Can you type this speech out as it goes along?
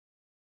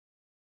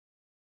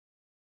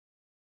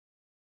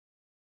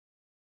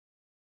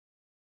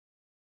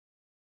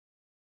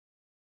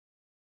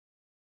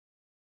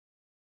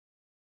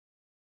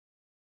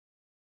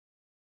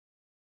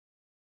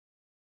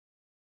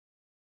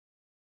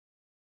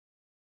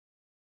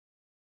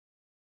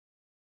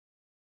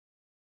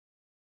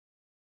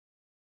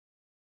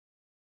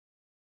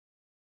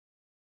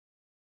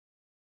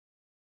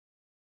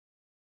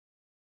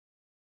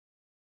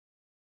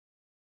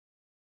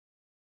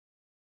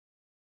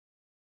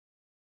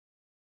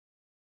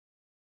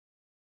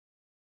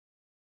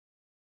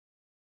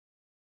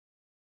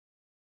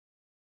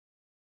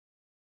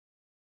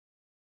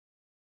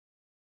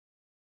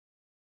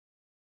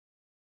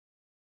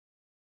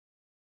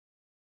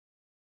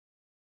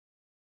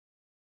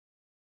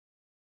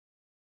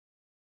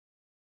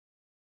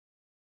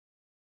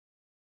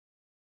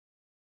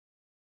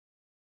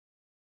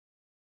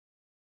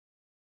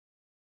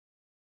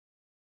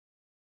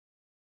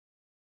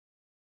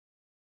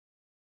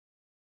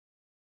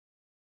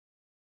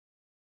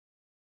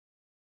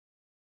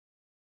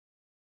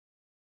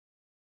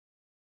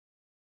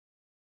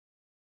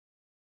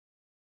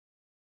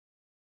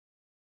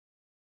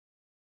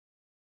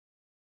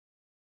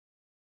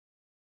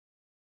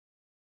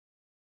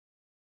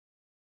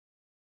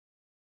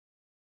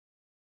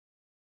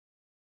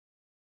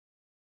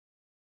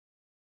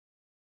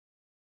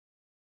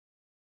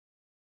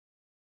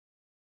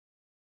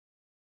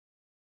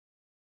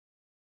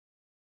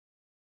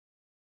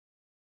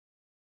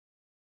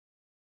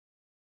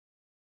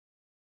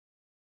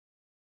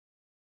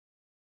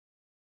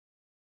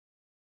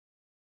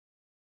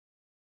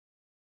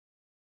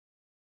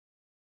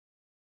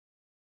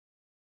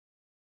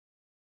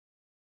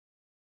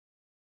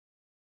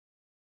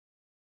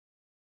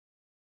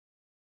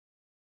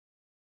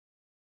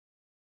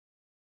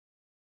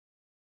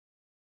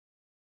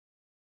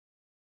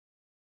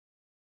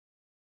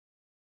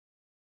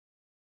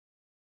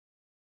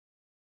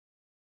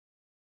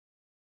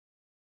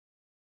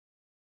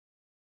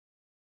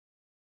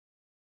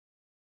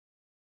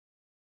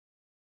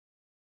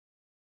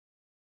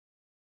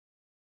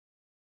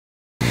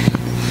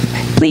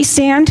Please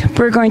stand.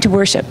 We're going to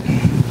worship.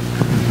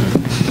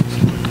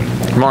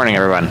 Good morning,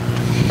 everyone.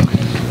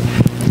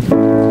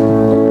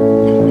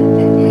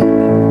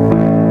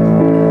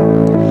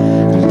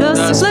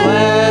 The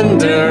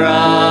splendor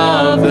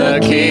of the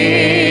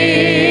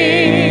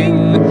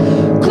King,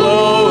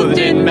 clothed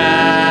in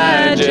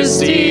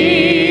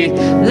majesty,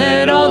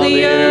 let all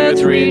the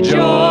earth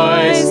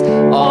rejoice,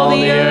 all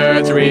the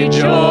earth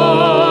rejoice.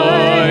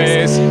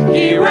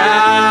 He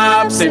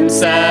wraps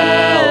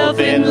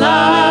himself in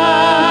light,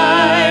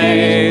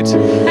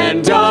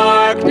 and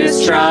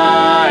darkness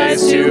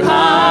tries to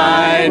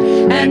hide,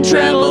 and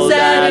trembles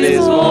at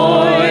his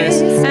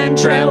voice, and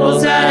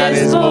trembles at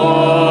his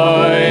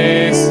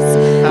voice.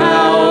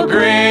 How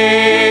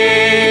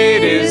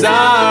great is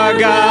our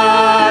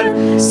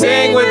God!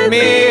 Sing with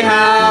me,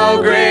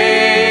 how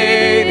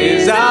great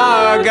is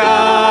our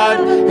God!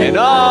 And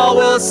all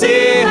will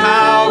see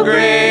how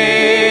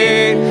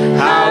great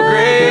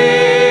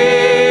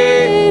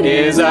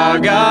is our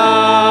God.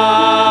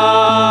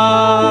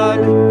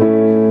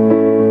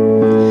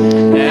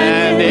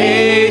 And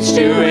age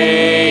to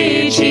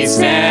age he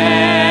stands,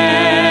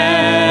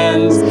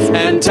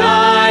 and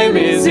time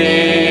is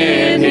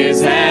in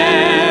his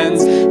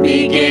hands,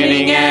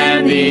 beginning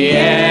and the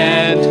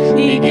end,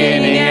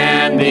 beginning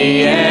and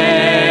the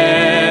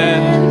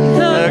end.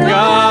 The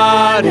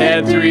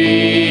Godhead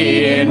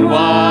three in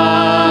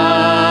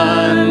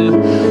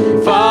one,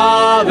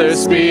 Father,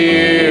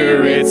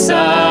 Spirit,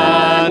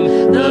 Son,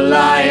 the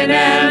Lion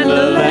and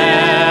the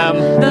Lamb,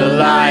 the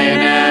Lion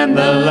and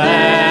the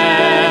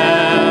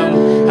Lamb.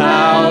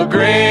 How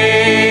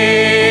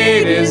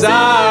great is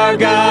our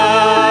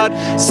God!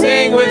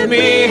 Sing with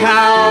me,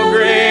 how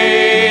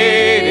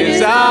great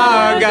is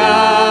our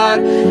God!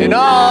 And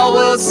all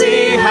will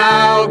see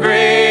how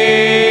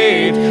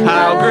great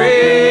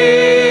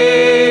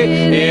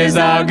is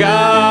our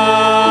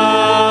God.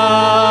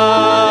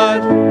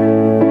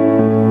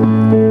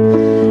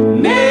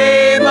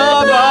 Name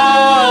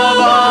above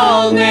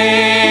all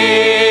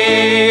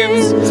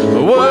names,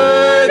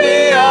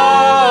 worthy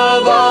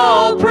of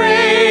all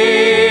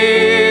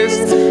praise.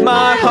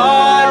 My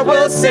heart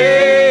will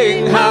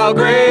sing, how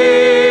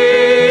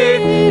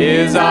great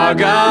is our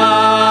God.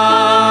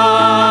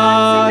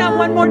 Sing that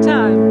one more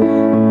time.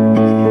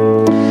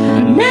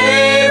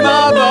 Name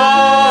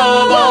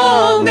above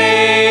all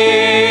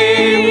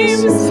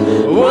names,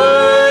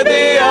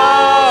 worthy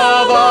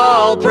of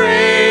all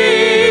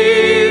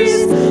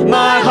praise.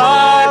 My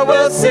heart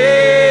will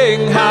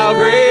sing, how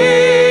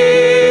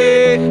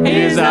great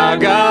is our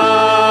God.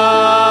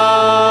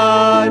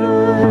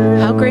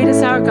 How great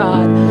is our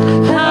God?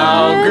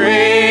 How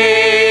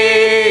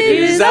great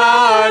is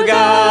our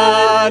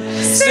God?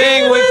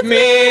 Sing with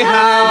me,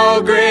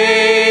 how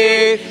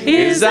great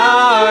is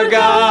our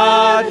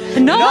God?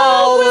 And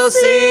all will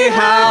see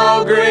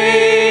how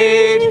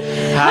great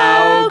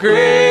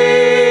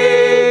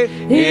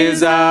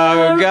is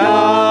our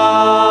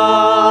God.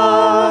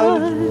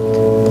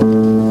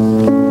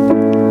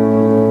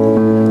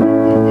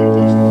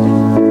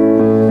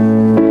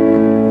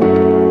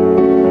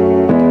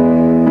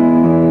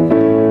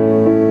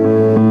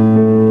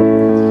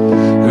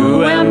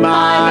 Who am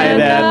I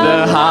that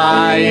the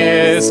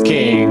highest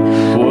King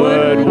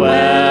would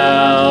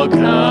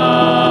welcome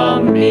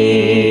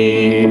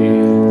me?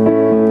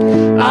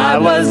 I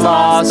was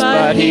lost,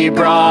 but he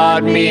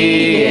brought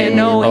me in.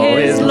 Oh,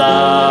 his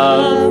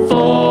love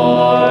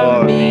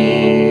for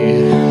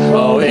me.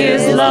 Oh,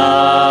 his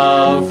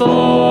love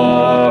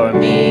for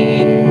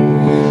me.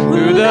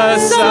 Who the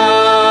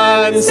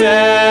Son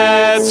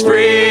sets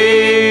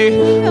free,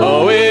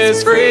 oh,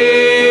 is free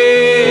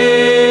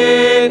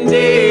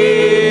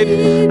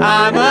indeed.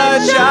 I'm a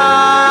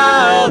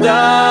child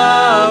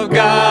of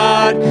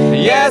God.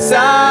 Yes,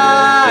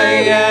 I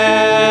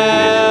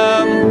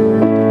am.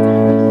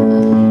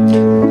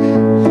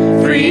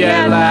 Free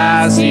at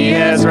last, he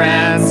has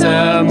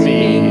ransomed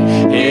me.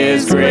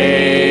 His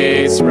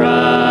grace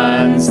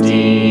runs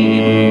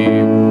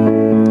deep.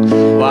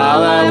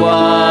 While I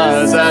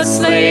was a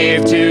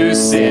slave to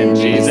sin,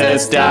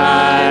 Jesus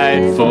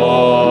died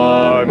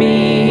for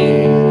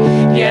me.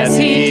 Yes,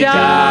 he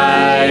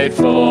died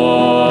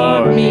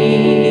for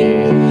me.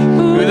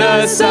 Who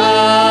the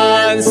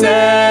Son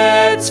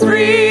sets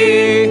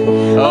free,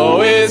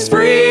 oh, is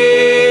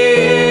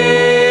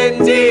free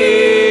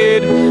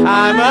indeed.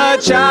 I'm a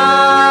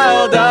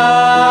child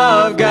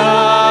of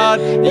God.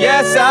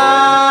 Yes,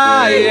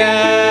 I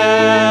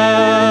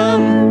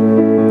am.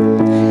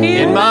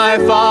 In my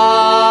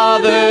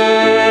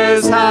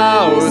Father's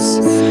house,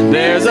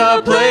 there's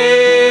a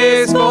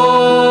place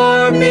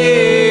for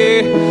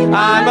me.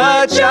 I'm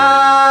a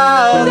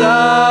child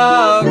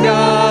of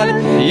God.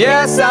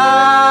 Yes,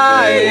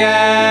 I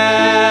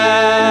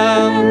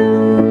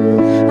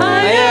am.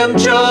 I am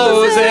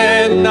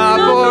chosen, not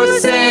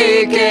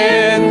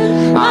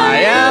forsaken. I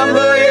am who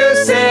you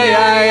say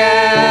I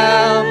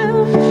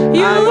am.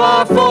 You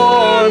are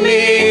for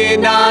me,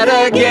 not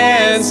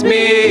against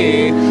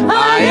me.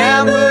 I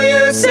am who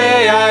you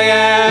say I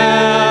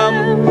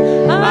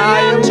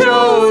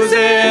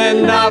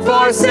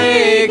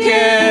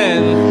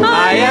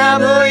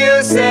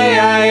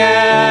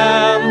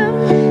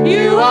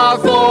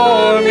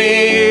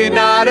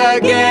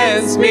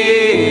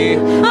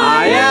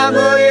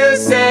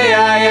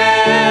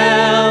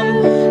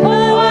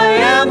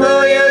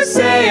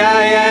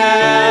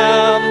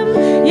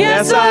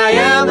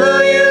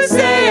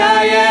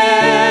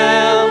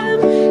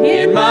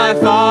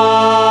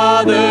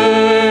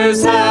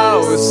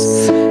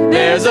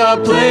a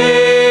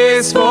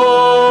place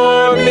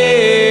for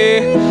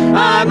me.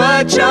 I'm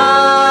a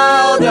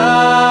child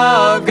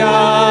of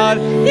God.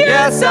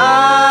 Yes,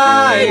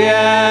 I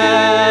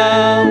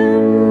am.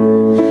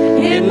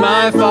 In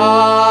my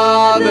Father's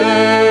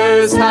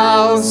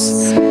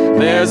house,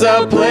 there's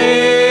a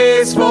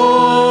place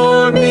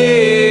for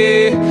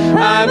me.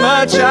 I'm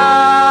a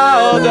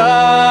child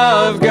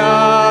of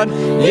God.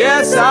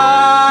 Yes,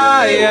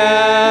 I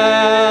am.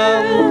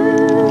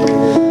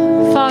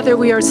 Father,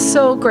 we are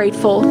so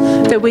grateful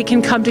that we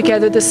can come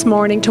together this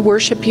morning to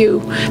worship you,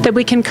 that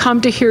we can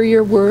come to hear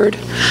your word.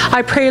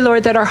 I pray,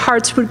 Lord, that our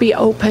hearts would be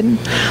open.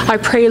 I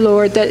pray,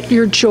 Lord, that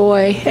your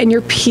joy and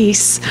your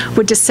peace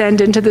would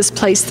descend into this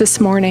place this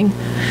morning.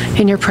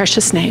 In your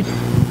precious name.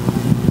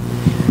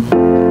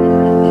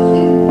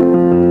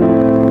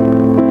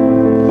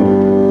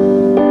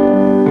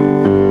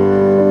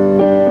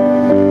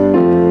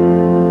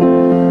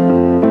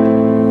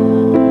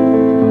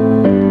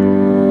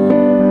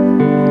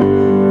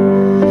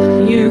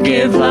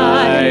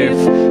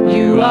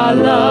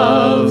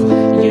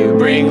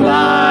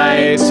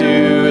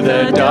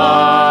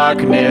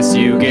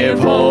 You give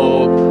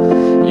hope,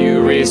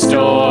 you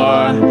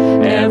restore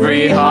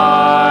every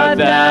heart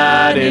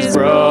that is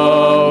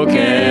broken.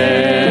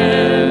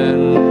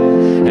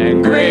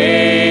 And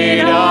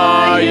great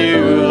are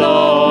you,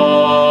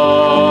 Lord.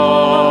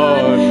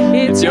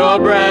 It's your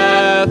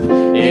breath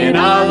in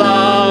our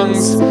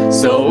lungs,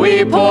 so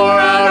we pour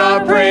out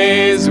our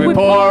praise, we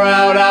pour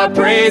out our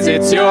praise.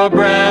 It's your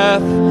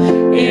breath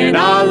in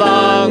our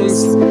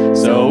lungs,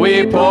 so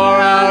we pour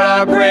out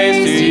our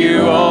praise to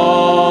you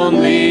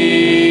only.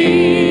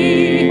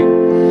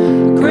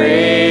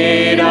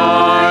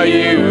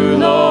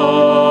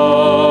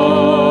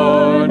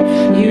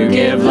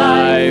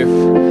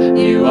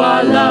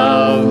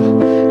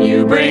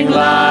 Bring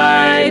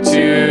light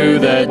to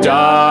the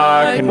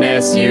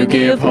darkness, you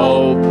give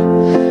hope,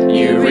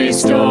 you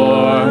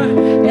restore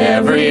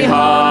every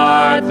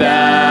heart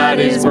that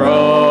is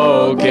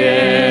broken.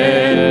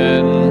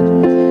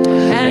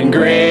 And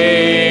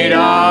great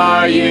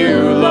are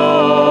you,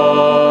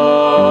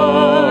 Lord.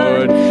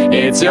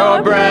 It's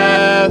your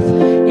breath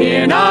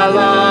in our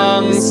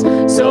lungs,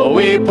 so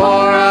we pour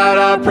out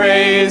our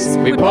praise,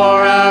 we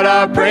pour out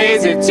our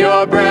praise. It's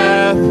your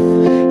breath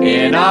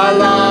in our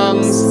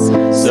lungs,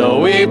 so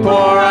we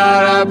pour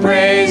out our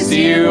praise to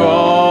you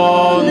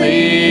only.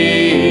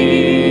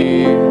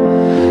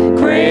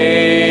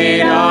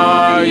 Great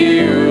are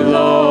you,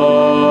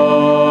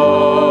 Lord,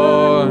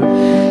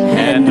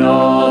 and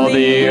all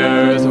the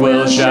earth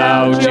will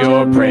shout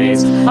your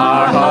praise.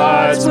 Our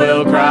hearts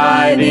will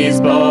cry, these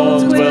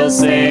bones will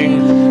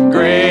sing.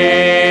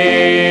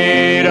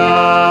 Great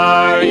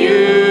are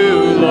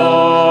you,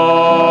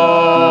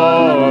 Lord,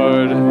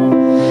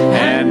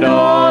 and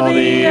all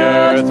the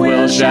earth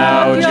will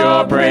shout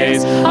your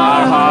praise.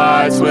 Our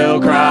hearts will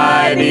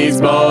cry, these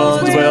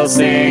bones will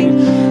sing.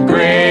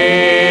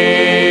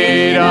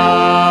 Great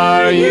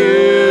are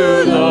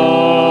you,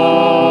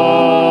 Lord,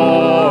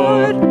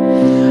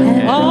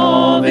 and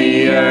all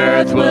the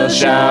earth will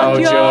shout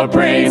your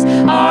praise.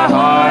 Our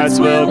hearts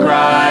will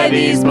cry,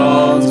 these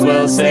bones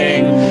will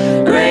sing.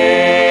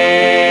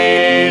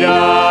 Great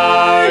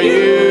are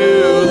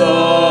you,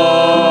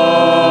 Lord.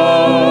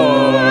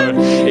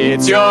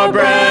 It's your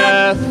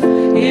breath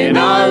in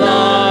our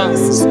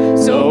lungs,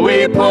 so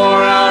we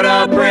pour out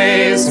our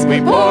praise, we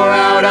pour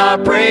out our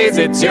praise.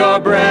 It's your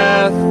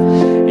breath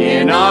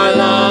in our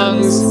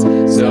lungs,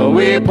 so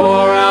we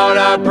pour out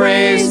our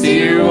praise to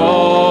you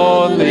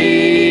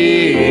only.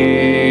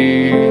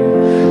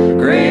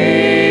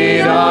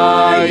 Great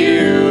are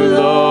you,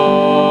 Lord.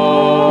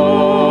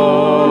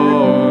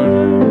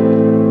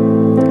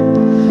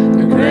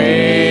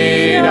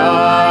 Great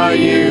are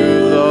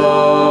you, Lord.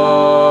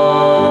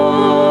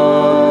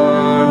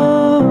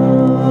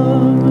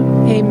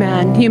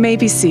 Amen. You may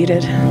be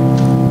seated.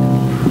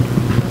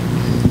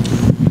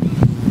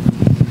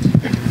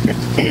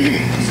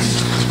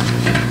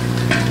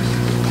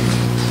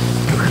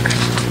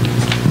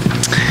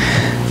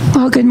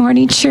 Well, good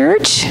morning,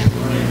 church.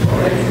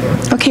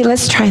 Okay,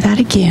 let's try that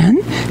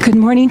again. Good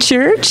morning,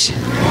 church.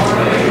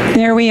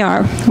 There we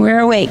are. We're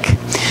awake.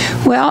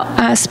 Well,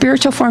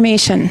 spiritual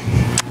formation.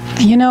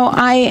 You know,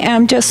 I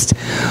am just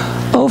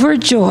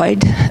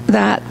overjoyed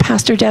that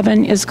Pastor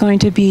Devin is going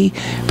to be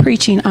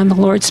preaching on the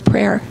Lord's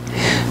Prayer,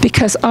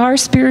 because our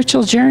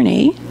spiritual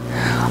journey,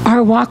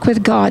 our walk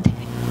with God,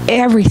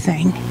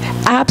 everything,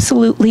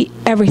 absolutely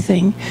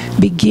everything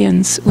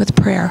begins with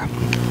prayer.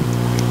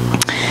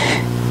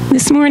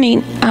 This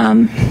morning,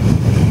 I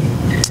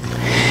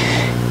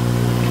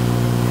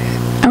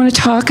want to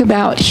talk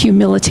about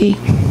humility.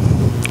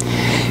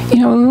 You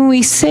know, when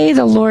we say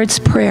the Lord's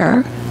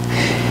Prayer,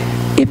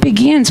 it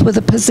begins with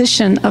a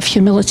position of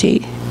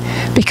humility,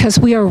 because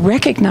we are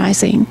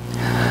recognizing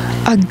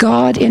a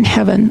God in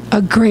heaven,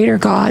 a greater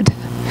God.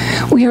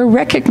 We are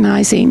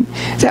recognizing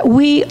that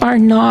we are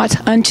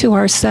not unto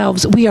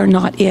ourselves, we are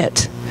not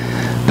it,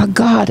 but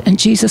God and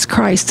Jesus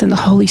Christ and the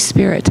Holy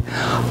Spirit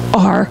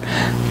are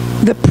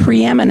the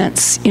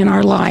preeminence in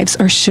our lives,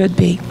 or should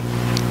be.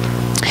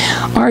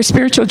 Our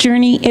spiritual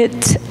journey,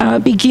 it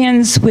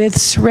begins with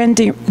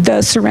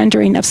the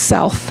surrendering of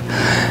self,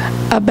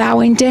 a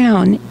bowing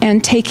down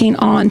and taking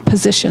on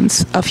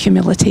positions of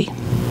humility.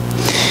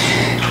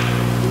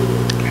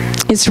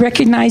 It's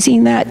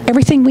recognizing that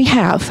everything we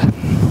have,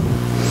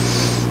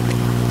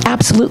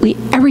 absolutely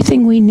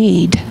everything we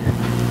need,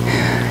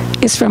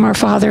 is from our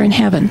Father in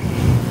heaven.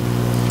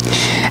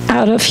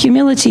 Out of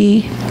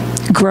humility,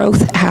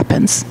 growth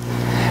happens.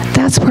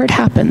 That's where it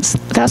happens.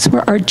 That's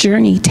where our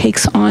journey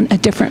takes on a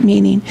different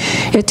meaning.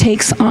 It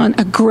takes on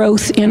a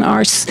growth in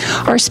our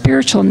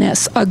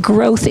spiritualness, a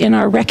growth in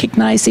our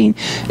recognizing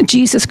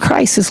Jesus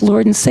Christ as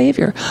Lord and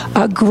Savior,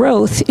 a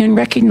growth in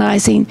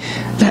recognizing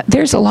that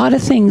there's a lot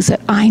of things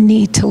that I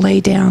need to lay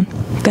down,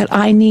 that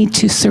I need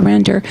to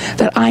surrender,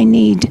 that I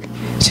need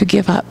to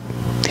give up.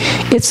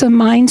 It's a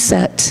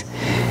mindset,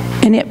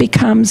 and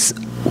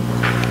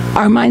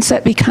our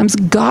mindset becomes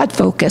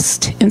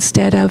God-focused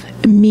instead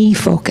of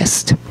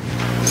me-focused.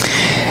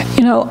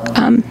 You know,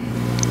 I'm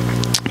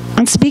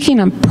speaking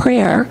on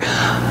prayer.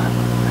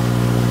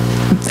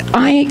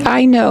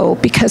 I know,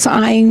 because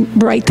I'm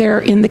right there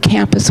in the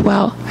camp as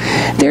well,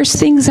 there's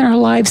things in our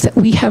lives that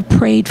we have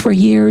prayed for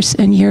years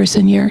and years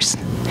and years.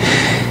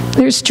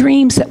 There's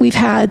dreams that we've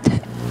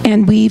had,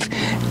 and we've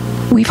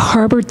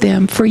harbored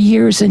them for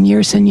years and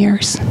years and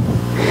years.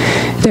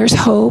 There's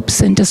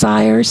hopes and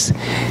desires,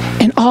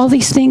 and all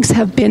these things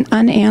have been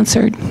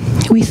unanswered.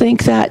 We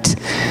think that,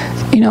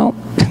 you know,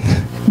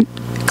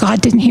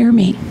 God didn't hear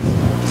me.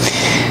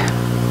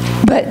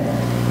 But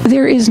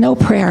there is no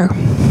prayer.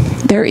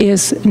 There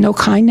is no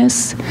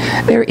kindness.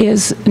 There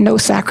is no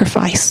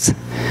sacrifice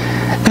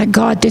that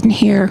God didn't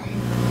hear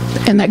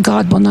and that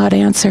God will not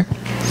answer.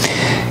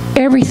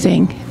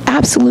 Everything,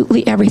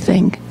 absolutely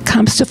everything,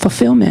 comes to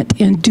fulfillment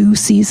in due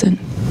season.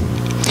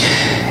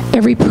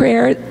 Every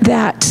prayer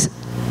that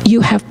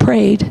you have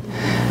prayed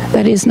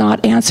that is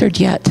not answered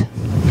yet,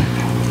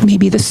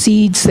 maybe the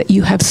seeds that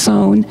you have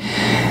sown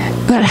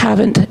that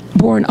haven't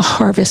borne a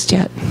harvest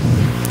yet,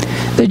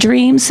 the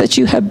dreams that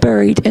you have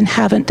buried and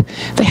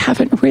they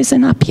haven't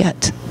risen up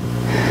yet.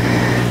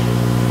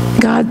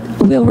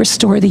 God will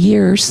restore the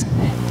years.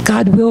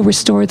 God will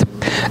restore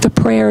the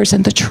prayers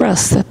and the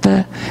trust that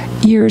the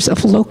years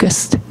of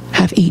locust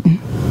have eaten.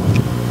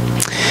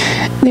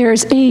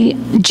 There's a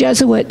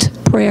Jesuit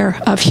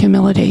prayer of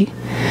humility,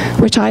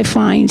 which I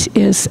find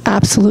is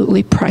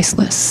absolutely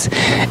priceless.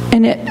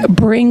 And it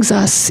brings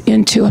us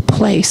into a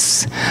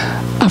place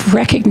of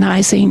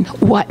recognizing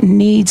what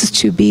needs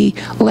to be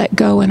let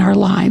go in our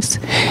lives.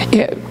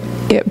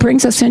 It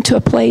brings us into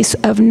a place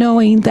of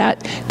knowing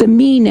that the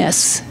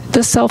meanness,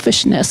 the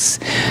selfishness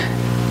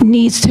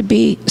needs to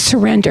be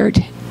surrendered,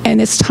 and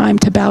it's time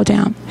to bow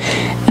down.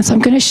 And so I'm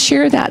going to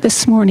share that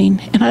this morning,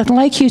 and I'd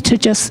like you to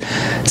just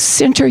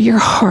center your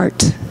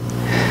heart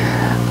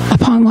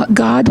upon what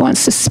God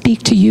wants to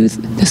speak to you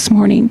this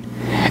morning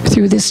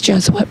through this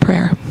Jesuit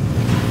prayer.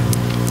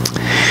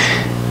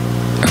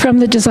 From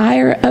the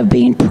desire of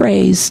being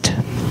praised,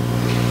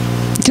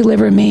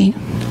 deliver me,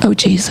 O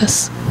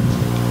Jesus.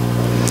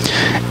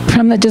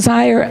 From the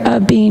desire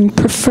of being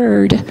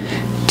preferred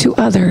to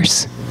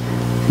others,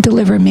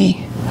 deliver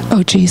me,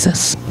 O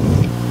Jesus.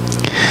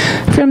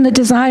 From the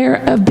desire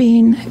of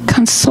being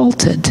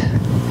consulted,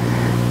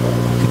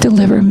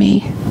 deliver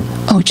me,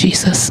 O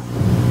Jesus.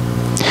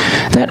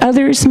 That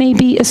others may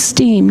be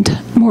esteemed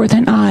more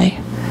than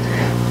I,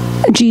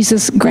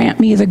 Jesus, grant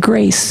me the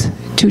grace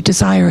to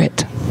desire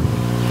it.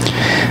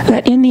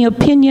 That in the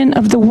opinion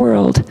of the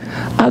world,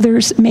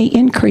 others may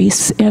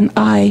increase and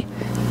I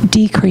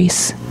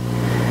decrease.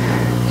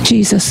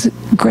 Jesus,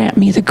 grant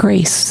me the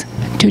grace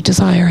to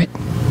desire it.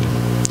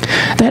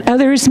 That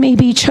others may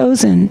be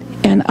chosen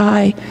and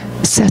I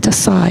set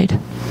aside.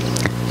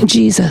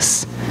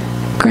 Jesus,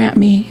 grant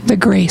me the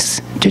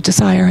grace to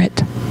desire it.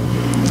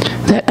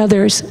 That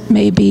others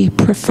may be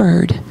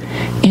preferred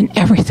in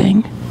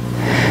everything.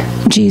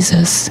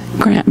 Jesus,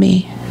 grant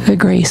me the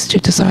grace to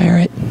desire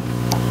it.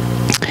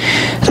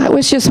 That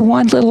was just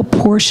one little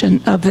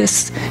portion of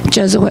this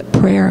Jesuit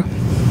prayer.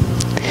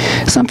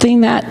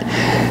 Something that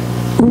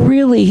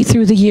really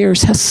through the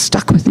years has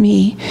stuck with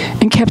me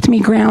and kept me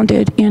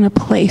grounded in a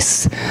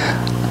place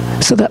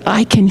so that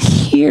I can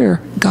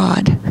hear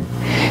God.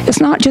 It's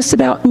not just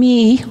about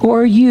me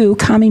or you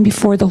coming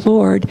before the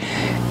Lord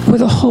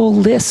with a whole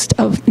list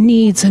of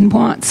needs and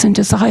wants and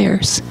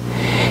desires.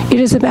 It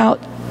is about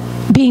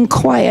being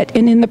quiet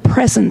and in the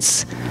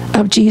presence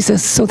of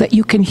Jesus so that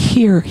you can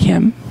hear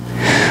him.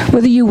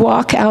 Whether you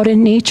walk out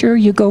in nature,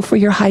 you go for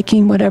your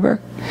hiking,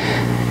 whatever,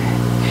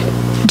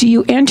 do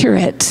you enter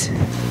it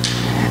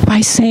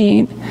by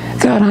saying,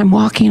 God, I'm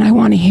walking, I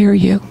want to hear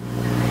you,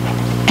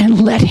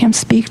 and let him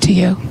speak to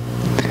you?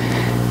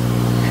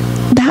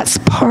 That's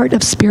part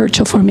of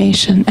spiritual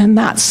formation, and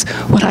that's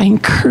what I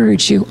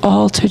encourage you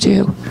all to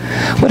do.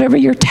 Whatever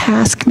your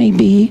task may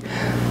be,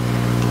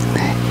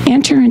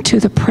 enter into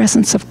the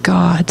presence of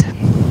God.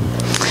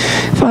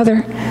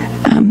 Father,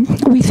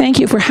 We thank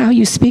you for how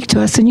you speak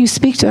to us, and you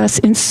speak to us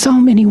in so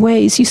many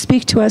ways. You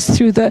speak to us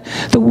through the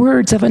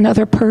words of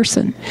another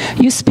person.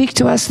 You speak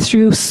to us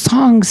through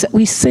songs that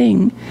we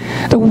sing,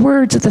 the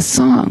words of the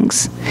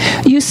songs.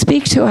 You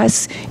speak to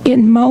us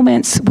in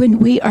moments when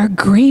we are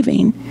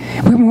grieving,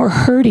 when we're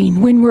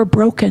hurting, when we're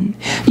broken.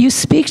 You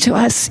speak to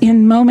us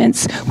in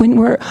moments when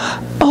we're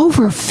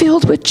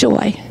overfilled with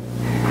joy.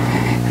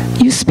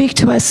 You speak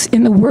to us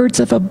in the words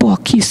of a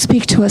book. You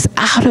speak to us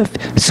out of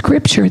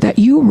Scripture that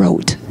you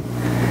wrote.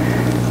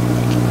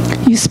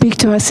 You speak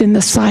to us in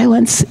the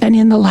silence and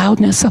in the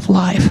loudness of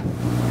life.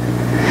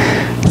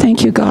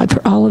 Thank you, God,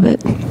 for all of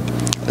it.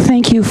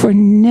 Thank you for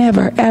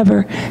never,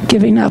 ever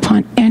giving up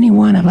on any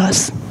one of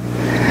us,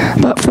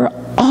 but for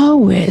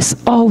always,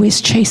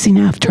 always chasing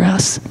after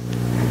us.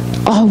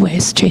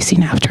 Always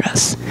chasing after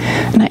us.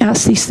 And I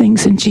ask these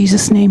things in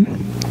Jesus' name.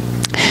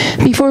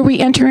 Before we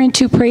enter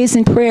into praise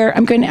and prayer,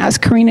 I'm going to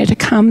ask Karina to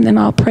come, then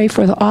I'll pray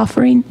for the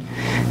offering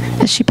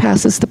as she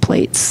passes the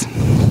plates.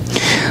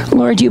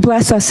 Lord, you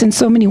bless us in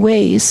so many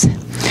ways.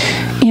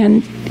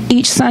 And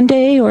each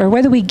Sunday, or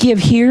whether we give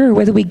here or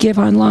whether we give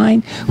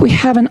online, we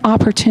have an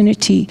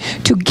opportunity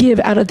to give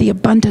out of the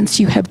abundance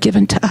you have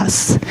given to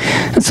us.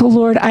 And so,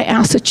 Lord, I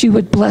ask that you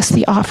would bless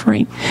the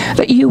offering,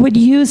 that you would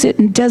use it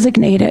and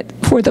designate it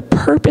for the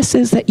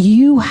purposes that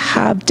you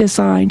have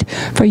designed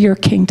for your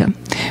kingdom.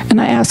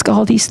 And I ask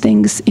all these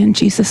things in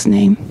Jesus'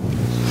 name.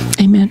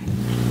 Amen.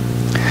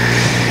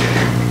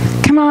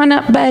 Come on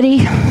up,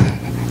 buddy.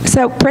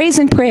 So, praise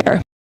and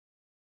prayer.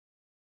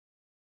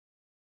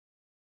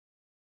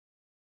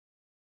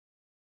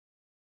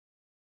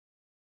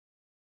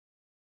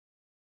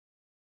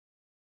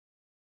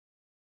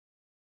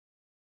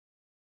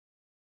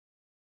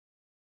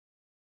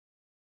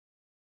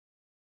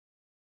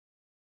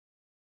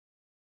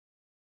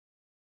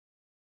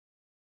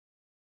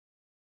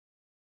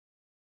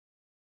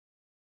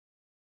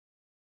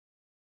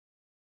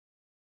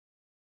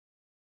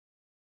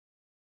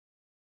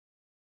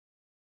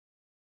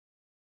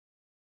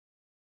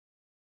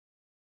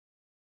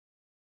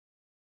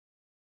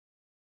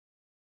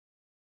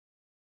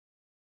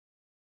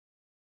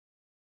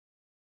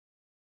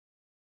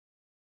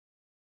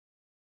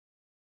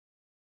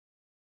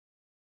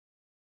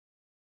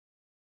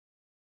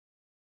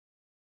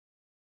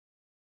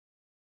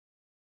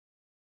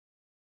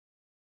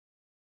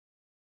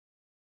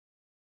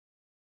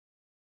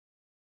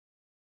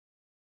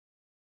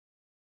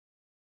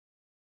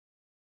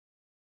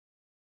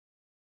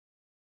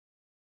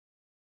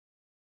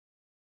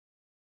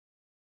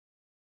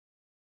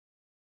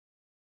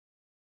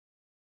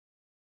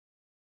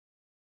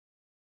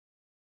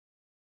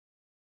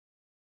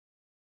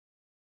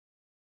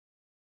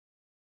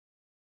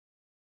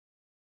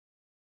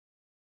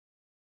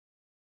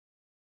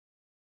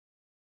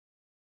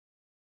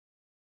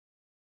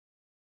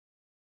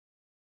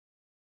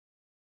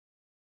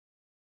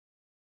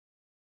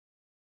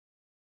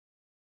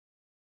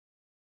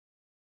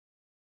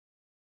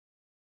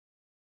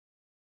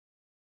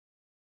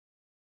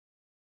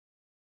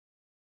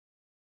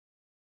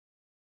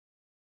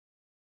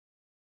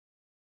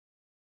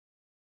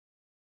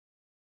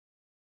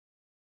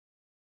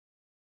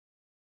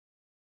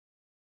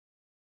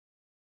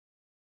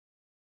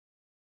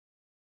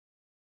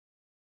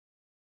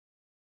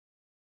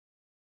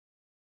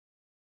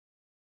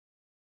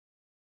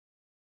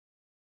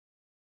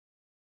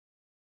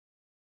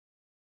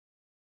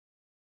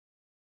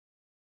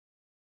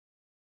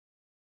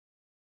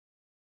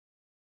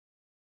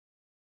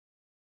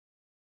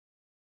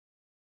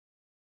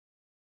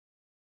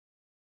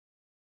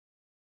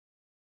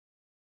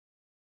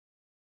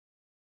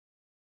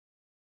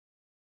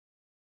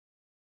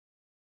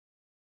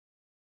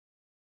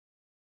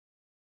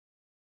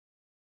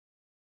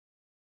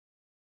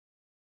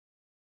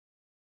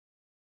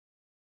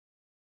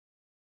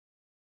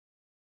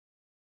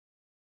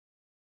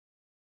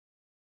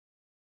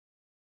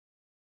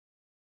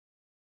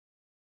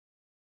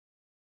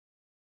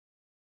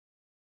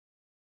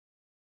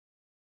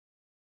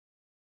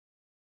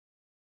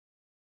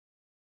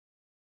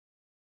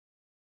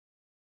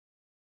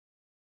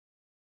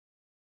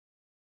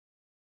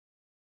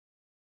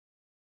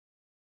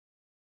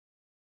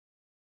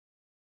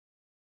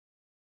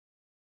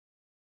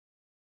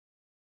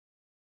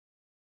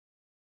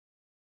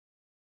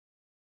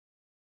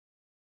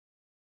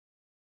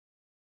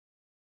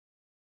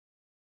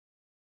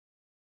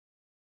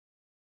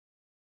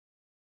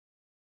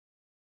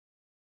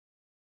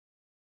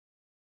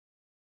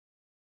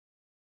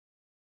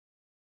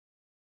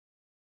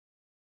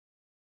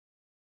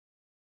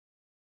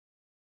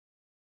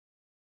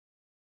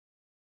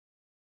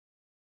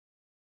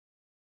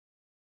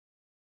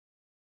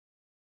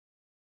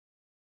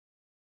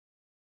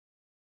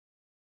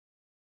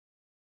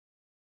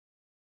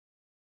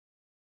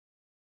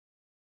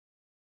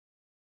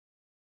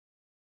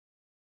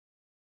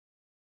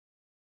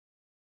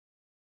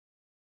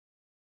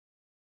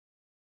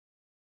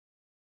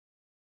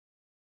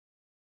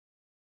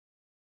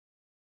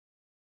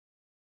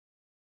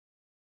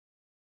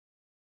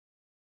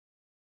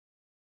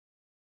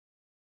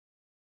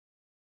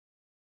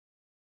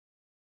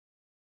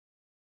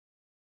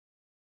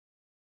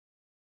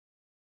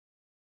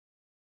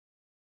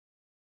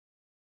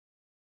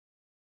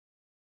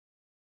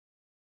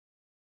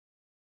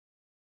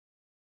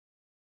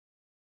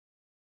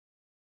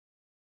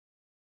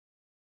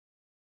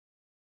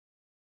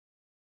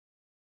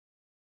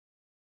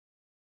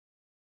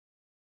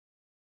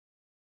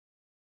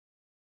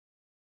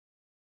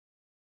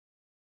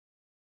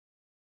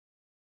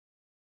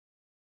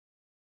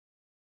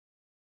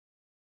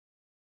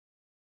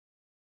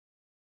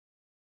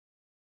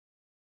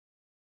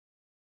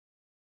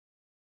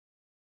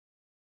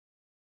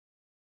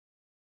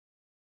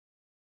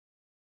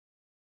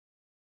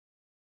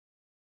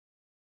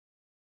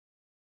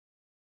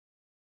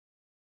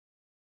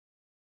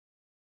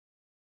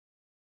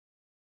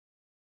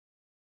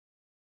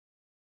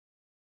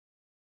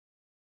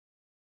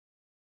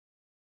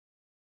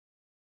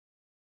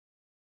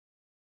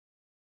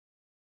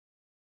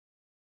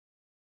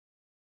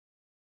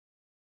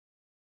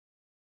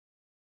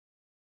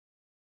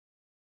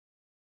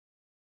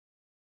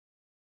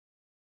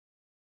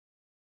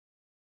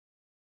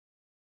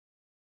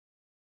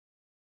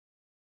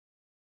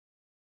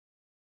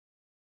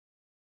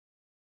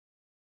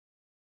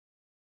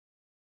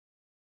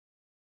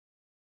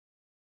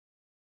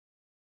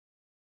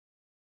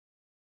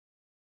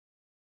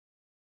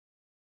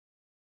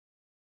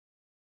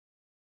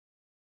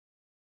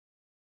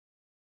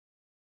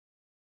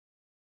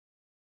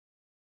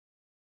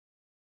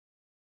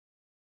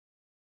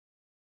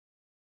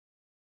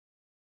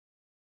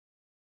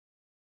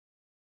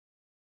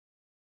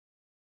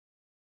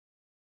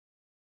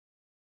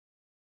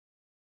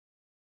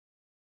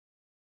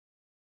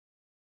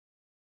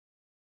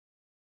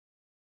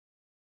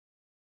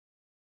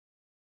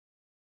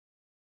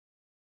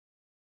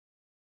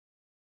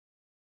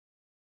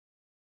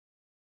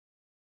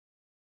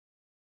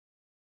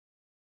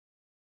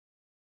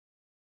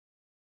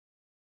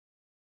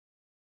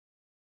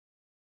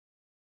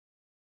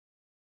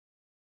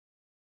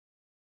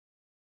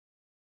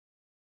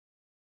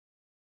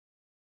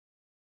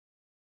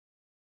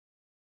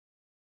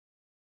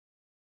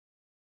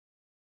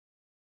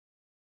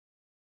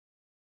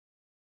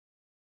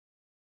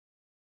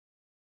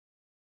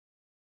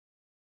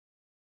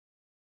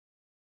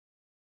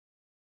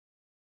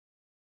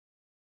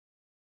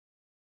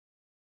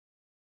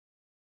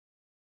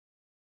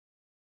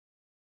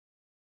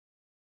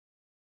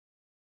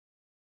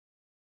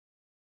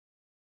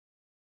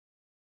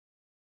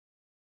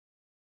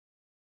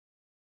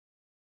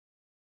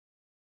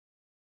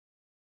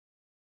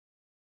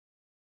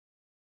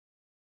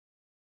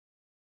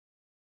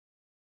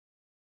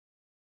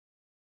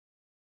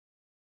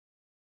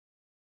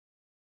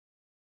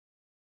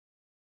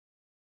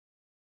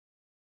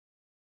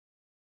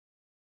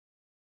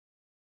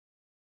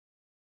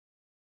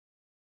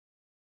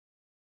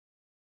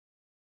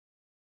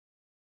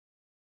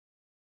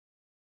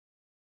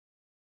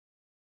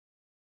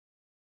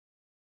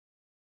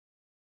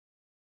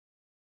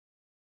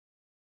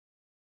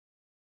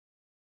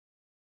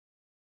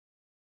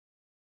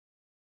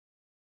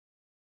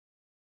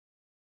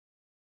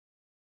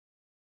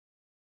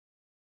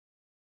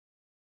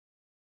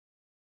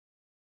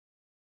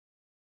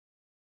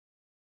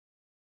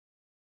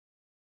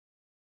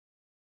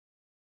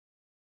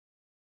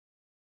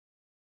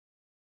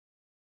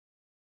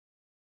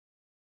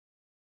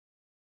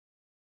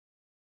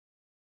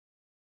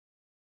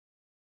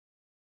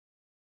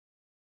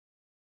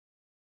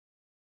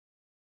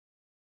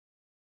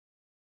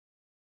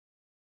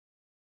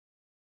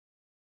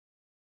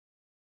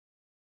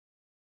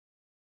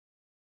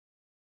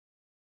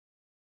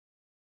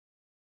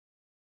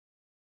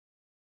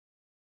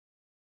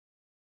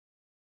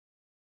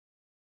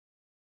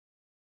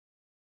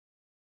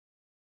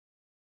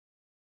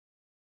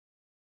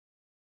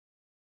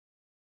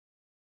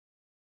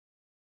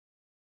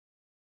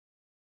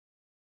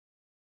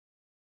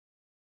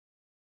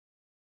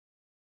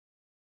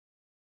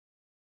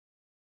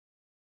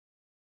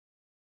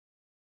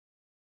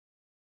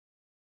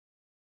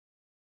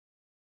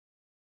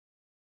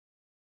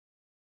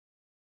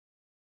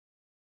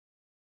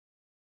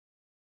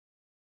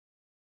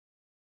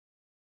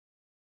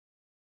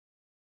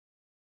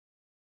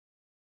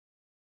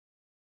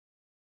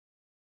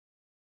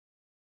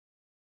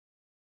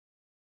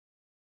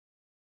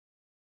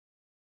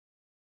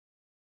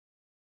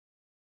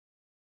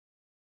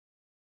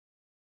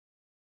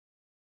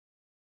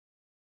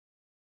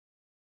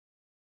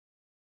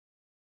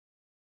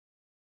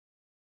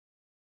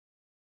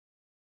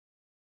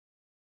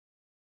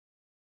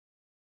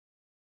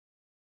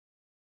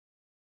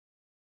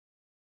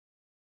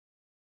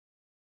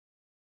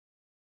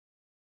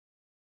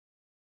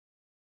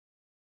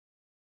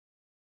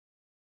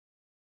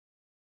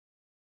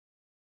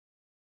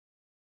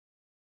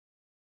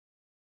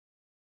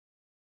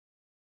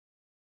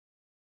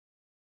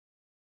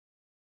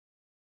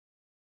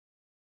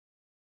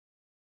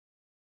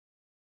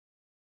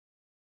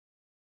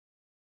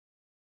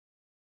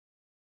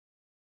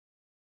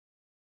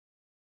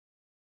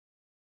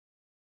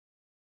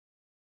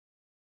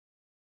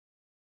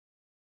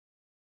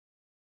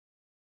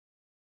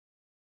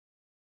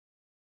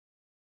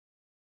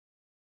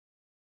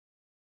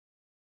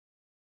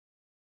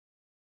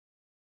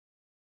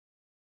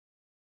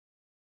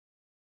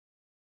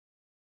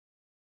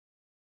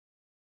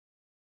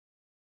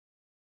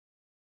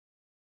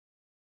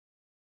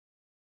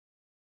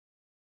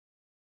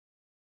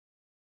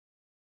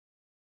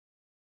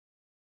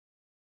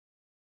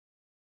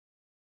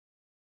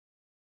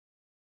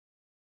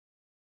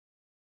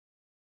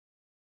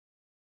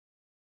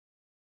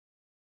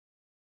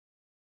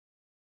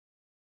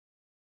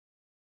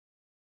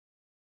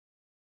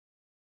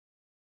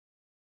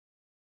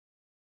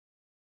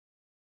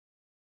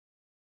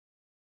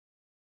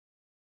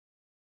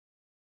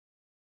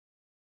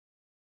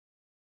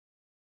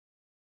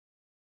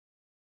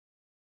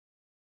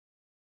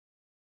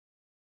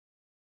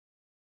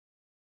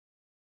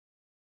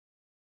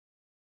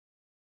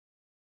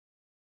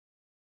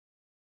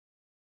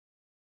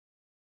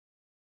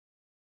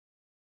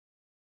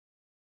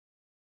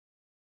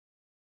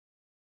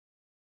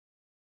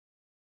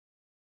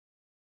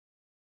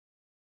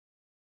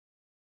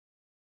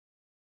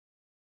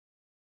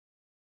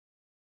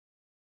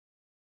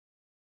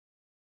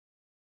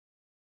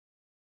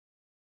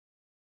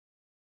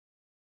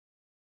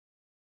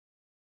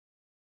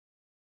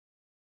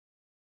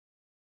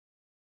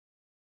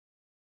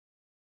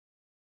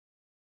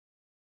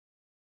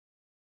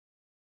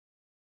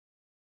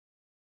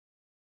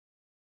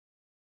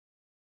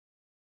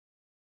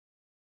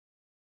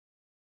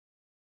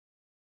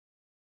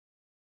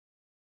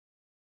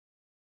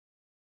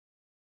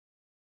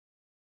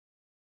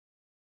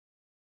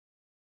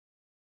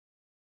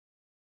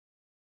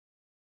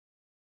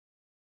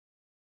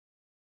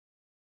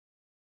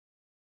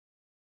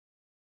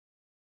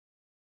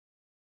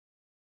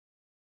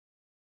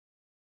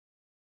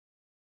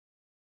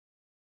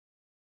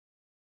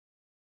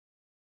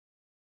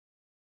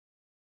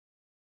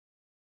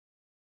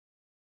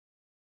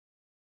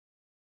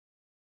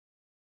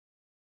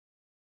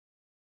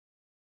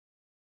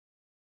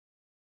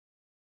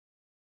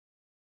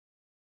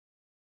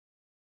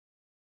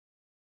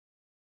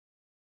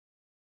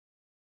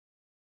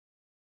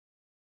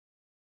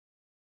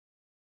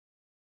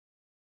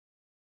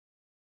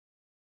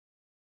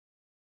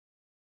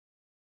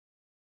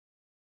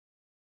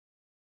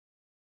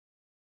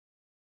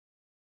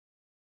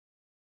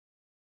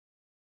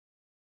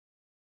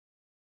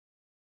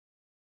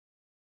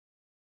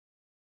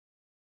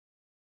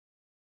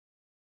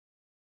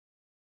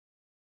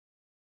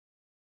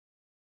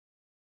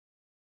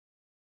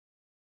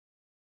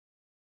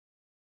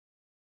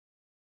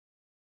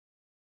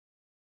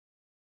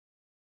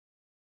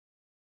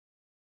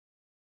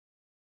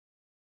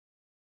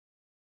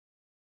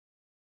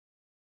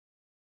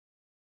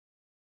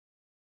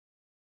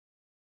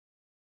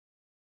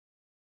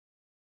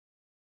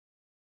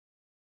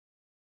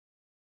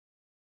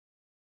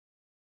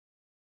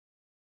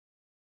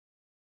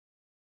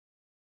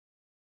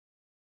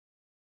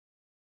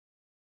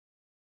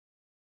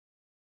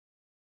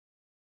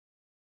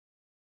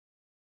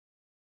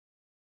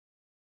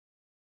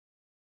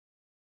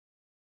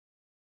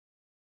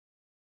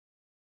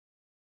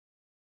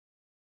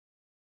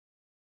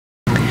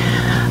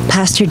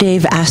 Pastor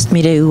Dave asked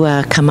me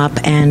to come up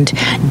and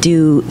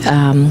do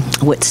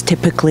what's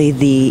typically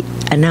the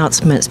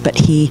announcements, but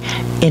he,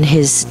 in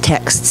his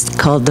texts,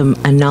 called them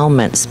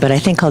annulments, but I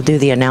think I'll do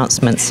the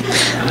announcements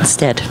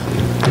instead.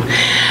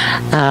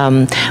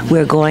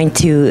 We're going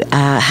to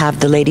have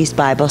the ladies'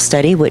 Bible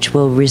study, which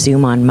will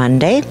resume on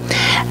Monday.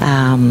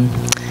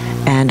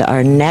 And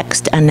our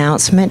next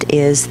announcement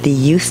is the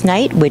Youth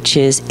Night, which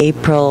is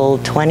April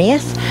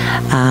 20th,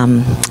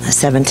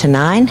 7 to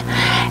 9.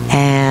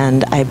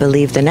 And I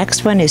believe the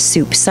next one is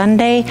Soup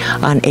Sunday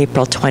on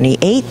April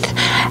 28th.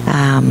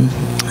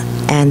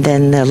 And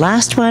then the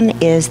last one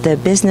is the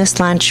business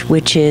lunch,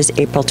 which is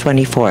April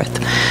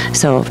 24th.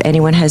 So if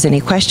anyone has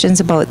any questions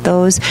about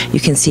those, you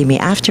can see me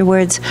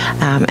afterwards,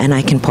 and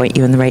I can point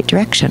you in the right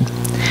direction.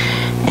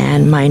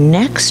 And my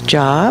next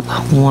job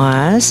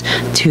was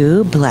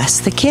to bless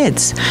the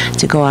kids,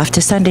 to go off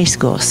to Sunday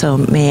school. So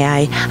may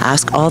I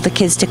ask all the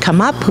kids to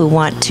come up who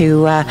want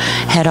to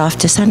head off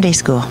to Sunday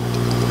school?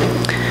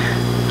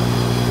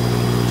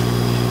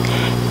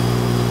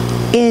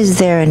 Is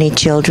there any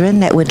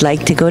children that would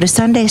like to go to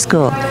Sunday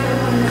school?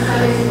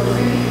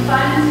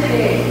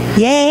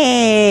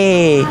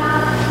 Yay!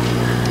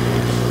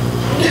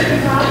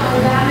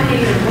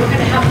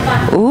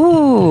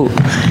 Ooh,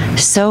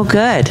 so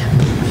good.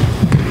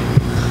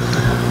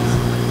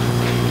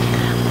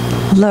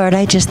 Lord,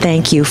 I just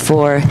thank you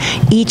for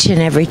each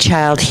and every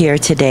child here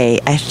today.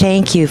 I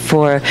thank you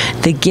for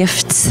the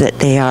gifts that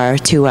they are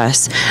to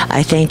us.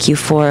 I thank you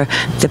for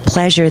the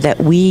pleasure that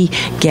we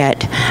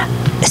get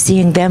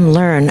seeing them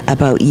learn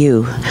about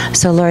you.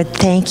 So, Lord,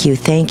 thank you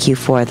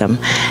for them.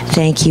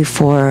 Thank you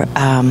for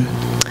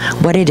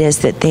what it is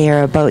that they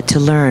are about to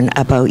learn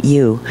about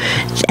you.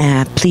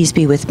 Please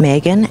be with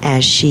Megan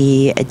as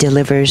she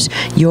delivers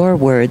your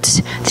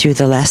words through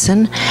the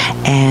lesson.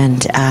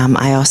 And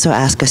I also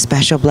ask a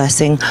special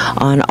blessing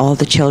on all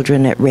the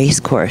children at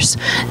Racecourse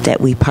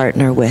that we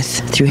partner with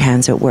through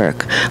Hands at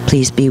Work.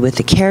 Please be with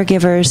the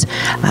caregivers,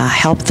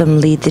 help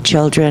them lead the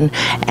children,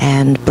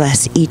 and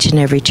bless each and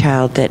every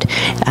child that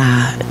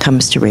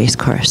comes to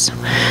Racecourse.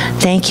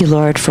 Thank you,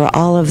 Lord, for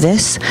all of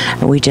this.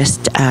 We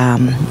just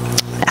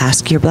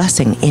ask your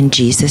blessing in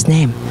Jesus'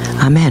 name.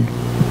 Amen.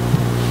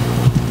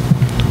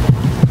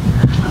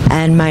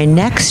 And my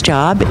next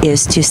job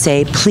is to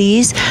say,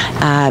 please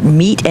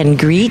meet and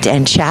greet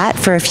and chat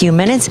for a few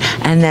minutes,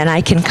 and then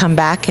I can come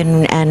back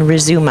and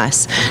resume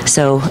us.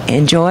 So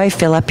enjoy,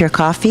 fill up your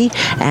coffee,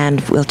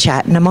 and we'll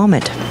chat in a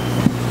moment.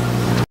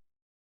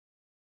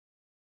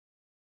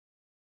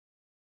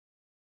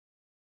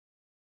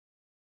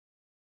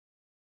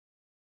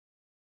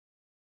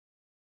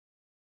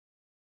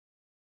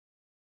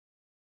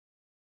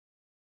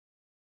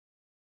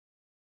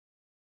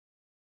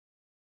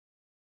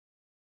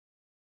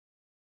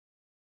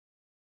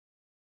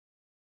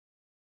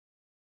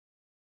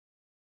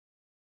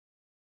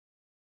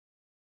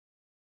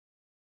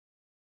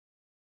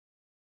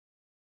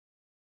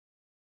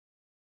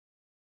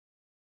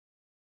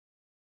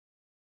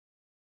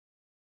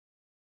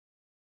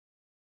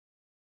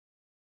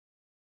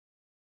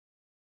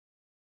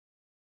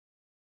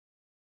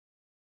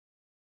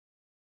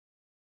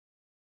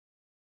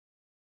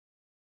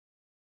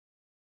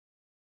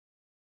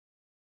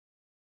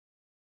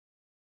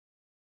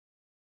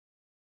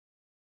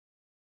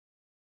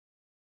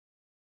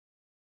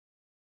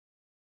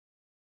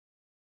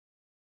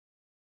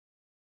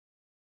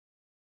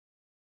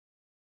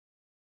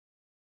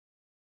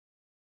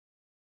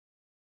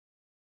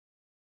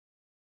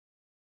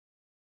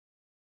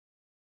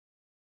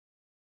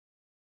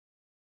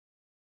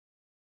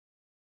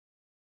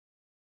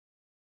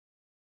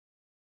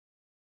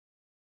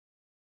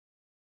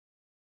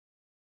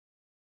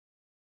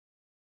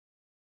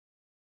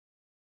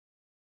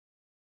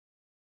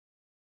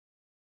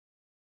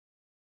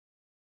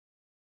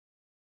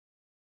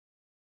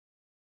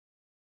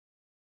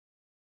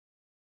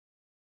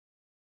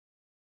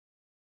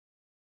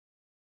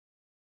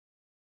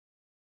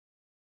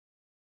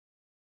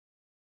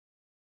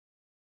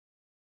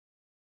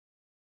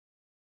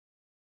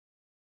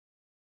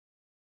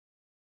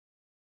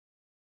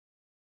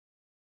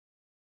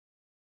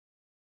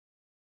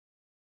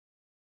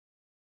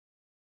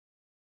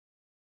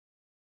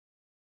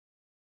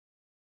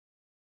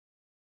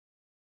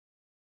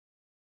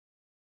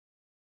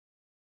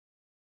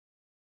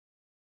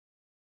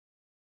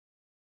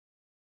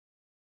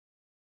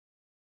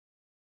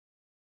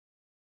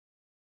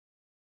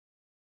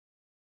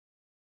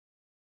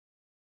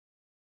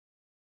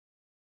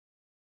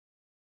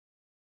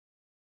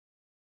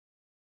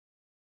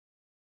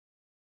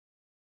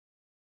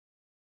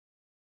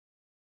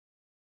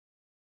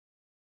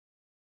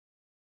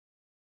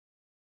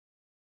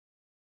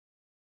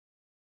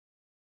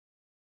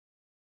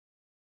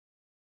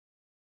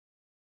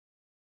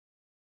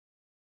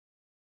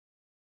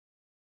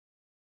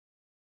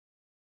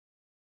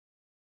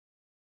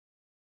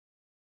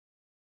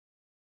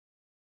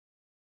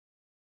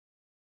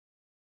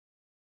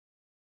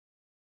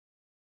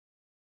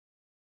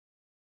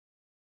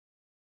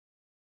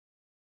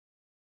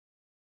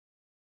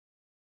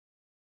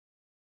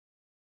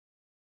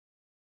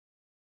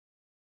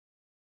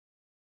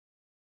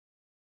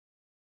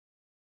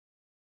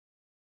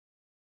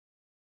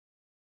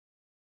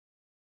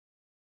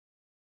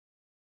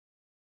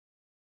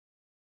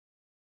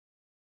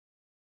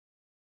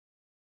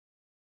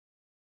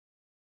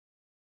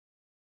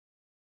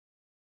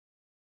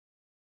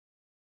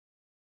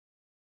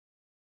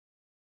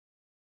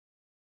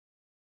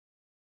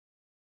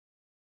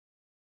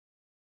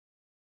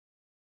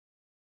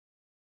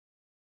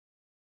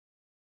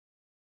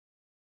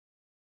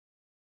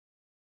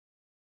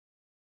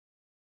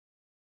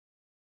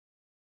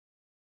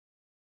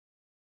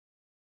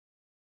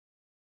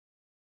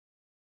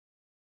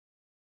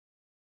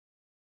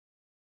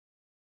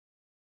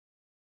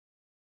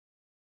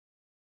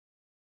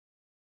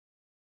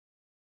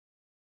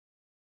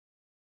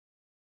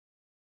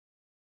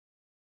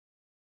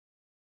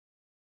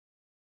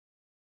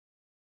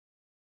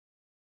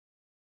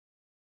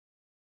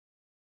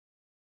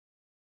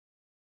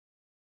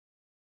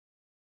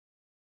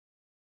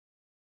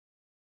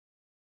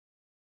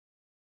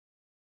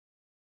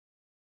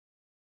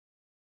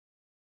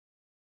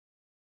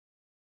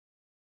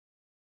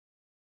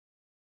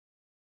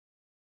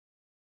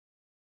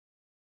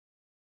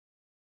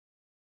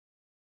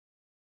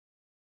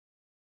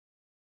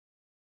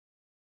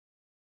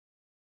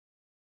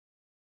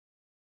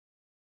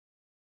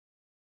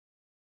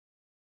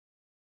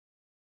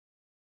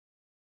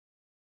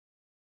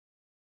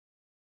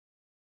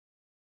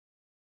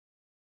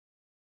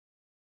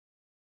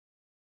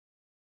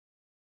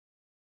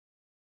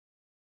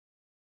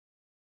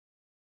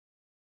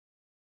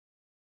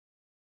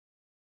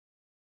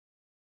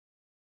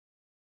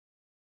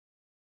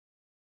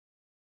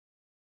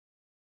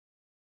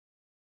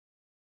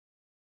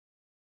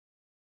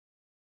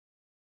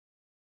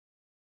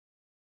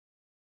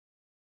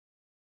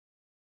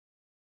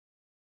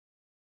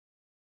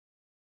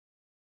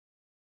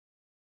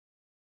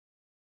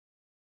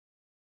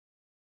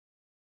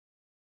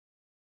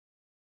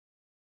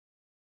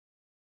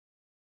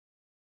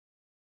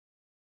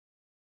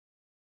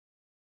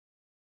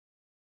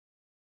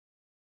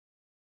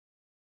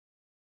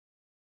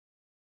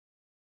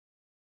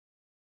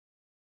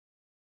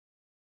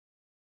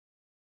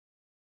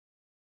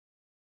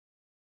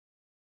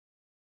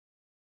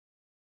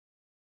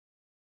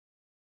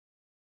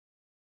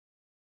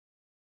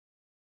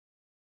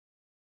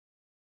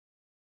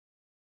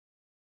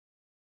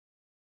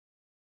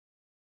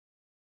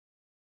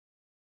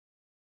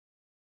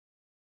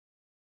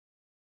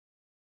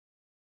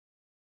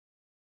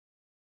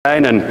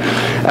 And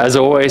as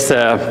always,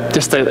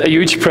 just a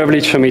huge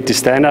privilege for me to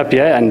stand up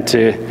here and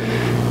to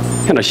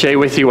share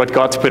with you what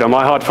God's put on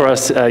my heart for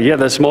us here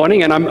this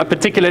morning. And I'm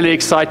particularly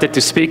excited to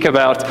speak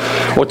about,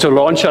 or to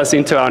launch us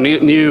into our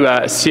new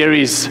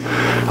series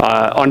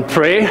on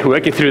prayer,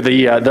 working through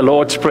the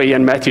Lord's Prayer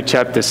in Matthew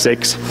chapter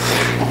 6.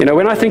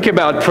 When I think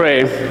about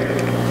prayer,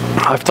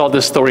 I've told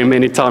this story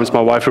many times.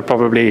 My wife would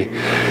probably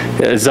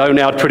zone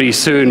out pretty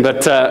soon.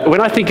 But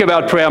when I think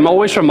about prayer, I'm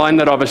always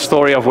reminded of a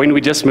story of when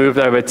we just moved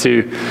over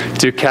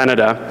to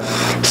Canada.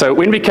 So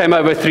when we came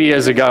over 3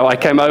 years ago, I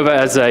came over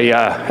as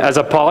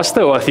a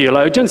pastor or a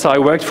theologian. So I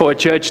worked for a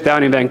church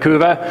down in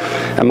Vancouver,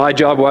 and my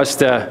job was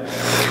to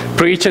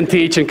preach and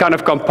teach and kind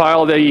of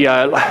compile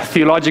the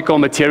theological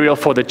material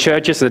for the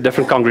churches and the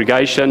different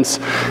congregations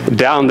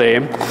down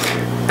there.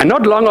 And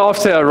not long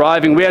after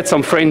arriving, we had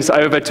some friends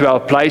over to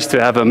our place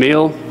to have a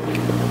meal.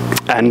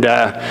 And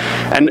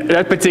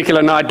that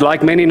particular night,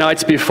 like many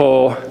nights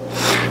before,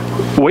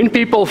 when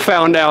people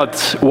found out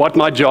what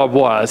my job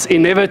was,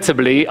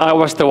 inevitably, I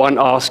was the one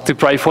asked to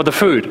pray for the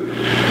food.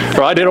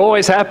 Right? It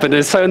always happened.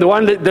 And so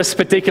this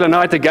particular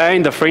night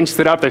again, the friends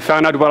stood up, they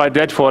found out what I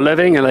did for a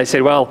living, and they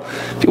said, well,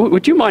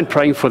 would you mind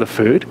praying for the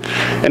food?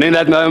 And in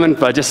that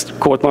moment, I just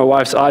caught my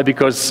wife's eye,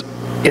 because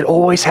it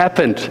always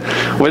happened.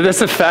 Whether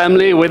it's a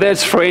family, whether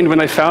it's a friend, when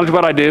they found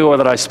what I do or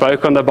that I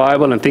spoke on the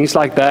Bible and things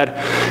like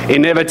that,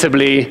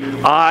 inevitably,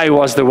 I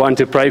was the one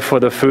to pray for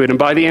the food. And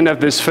by the end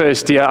of this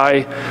first year,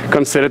 I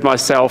considered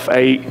myself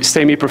a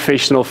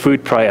semi-professional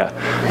food prayer,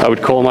 I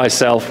would call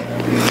myself.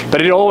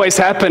 But it always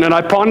happened, and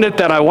I pondered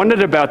that, I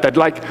wondered about that.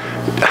 Like,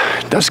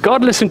 does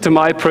God listen to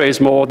my prayers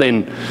more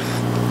than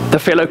the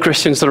fellow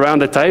Christians around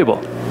the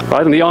table?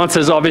 Right? And the answer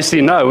is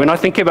obviously no. When I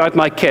think about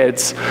my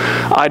kids,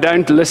 I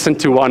don't listen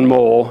to one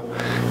more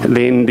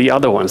than the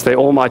other ones. They're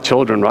all my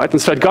children, right?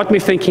 And so it got me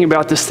thinking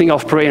about this thing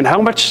of prayer and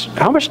how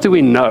much do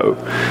we know?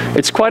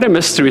 It's quite a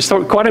mystery. It's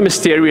quite a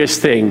mysterious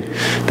thing,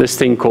 this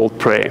thing called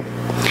prayer.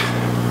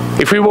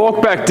 If we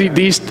walk back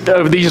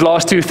over these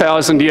last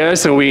 2,000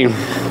 years and we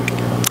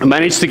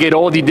managed to get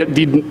all the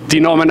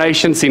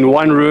denominations in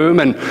one room,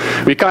 and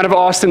we kind of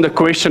asked them the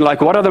question,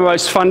 like, what are the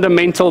most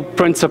fundamental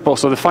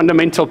principles or the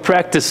fundamental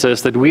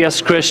practices that we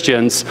as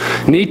Christians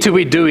need to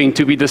be doing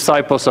to be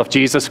disciples of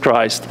Jesus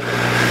Christ?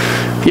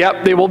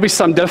 Yeah, there will be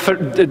some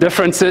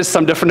differences,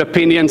 some different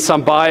opinions,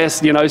 some bias,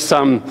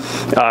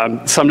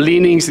 some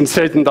leanings in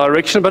certain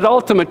direction, but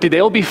ultimately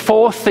there will be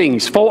four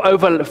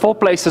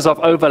places of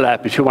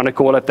overlap, if you want to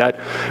call it that,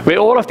 where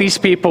all of these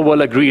people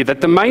will agree that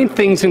the main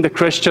things in the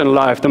Christian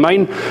life, the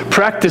main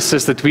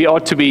practices that we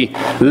ought to be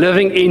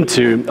living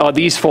into are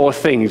these four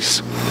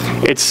things.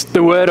 It's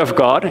the Word of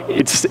God,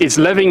 it's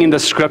living in the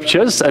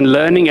Scriptures and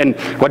learning and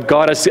what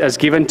God has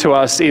given to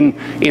us in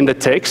the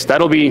text.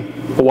 That'll be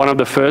one of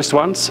the first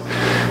ones.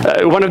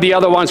 One of the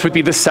other ones would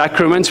be the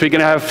sacraments. We're going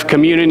to have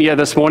communion here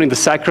this morning. The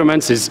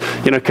sacraments is,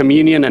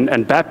 communion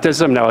and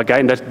baptism. Now,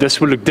 again, this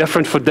will look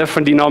different for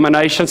different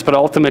denominations, but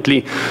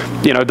ultimately,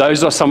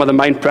 those are some of the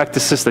main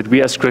practices that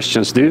we as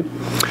Christians do.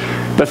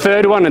 The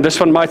third one, and this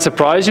one might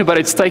surprise you, but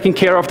it's taking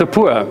care of the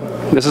poor.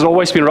 This has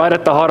always been right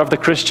at the heart of the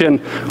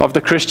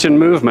Christian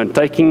movement,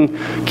 taking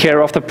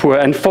care of the poor.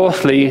 And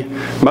fourthly,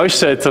 most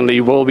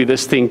certainly, will be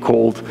this thing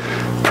called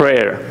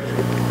prayer.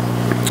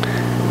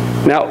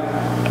 Now,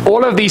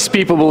 all of these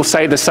people will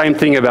say the same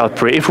thing about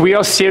prayer. If we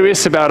are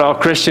serious about our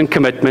Christian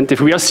commitment,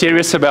 if we are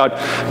serious about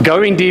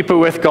going deeper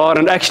with God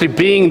and actually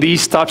being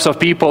these types of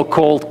people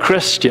called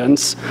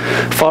Christians,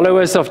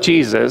 followers of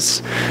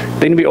Jesus,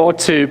 then we ought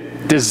to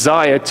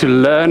desire to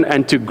learn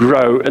and to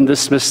grow in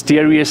this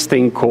mysterious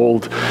thing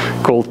called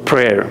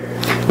prayer.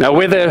 Now,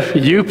 whether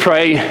you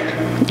pray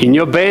in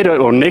your bed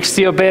or next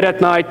to your bed at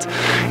night,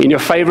 in your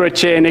favorite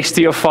chair next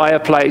to your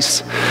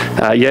fireplace,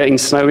 here in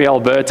snowy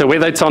Alberta,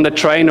 whether it's on the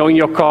train or in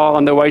your car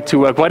on the way to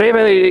work,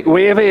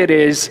 wherever it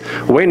is,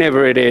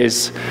 whenever it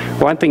is,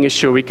 one thing is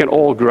sure, we can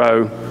all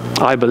grow,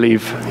 I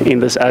believe, in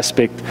this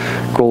aspect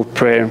called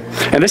prayer.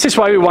 And this is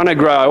why we want to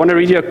grow. I want to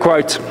read you a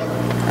quote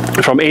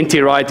from N.T.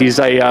 Wright. He's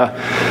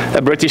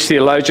a British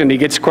theologian. He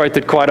gets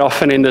quoted quite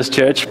often in this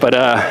church, but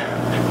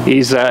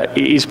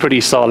he's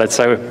pretty solid,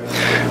 so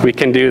we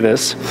can do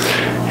this.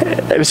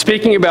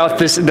 Speaking about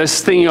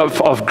this thing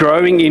of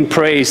growing in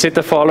prayer, he said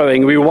the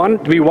following: we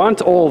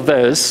want all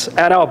this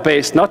at our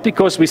best, not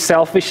because we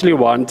selfishly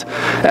want,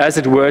 as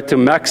it were, to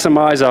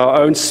maximize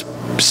our own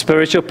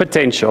spiritual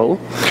potential.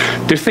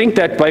 To think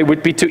that way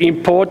would be to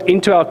import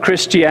into our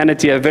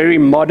Christianity a very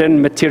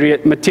modern,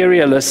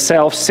 materialist,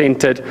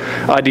 self-centered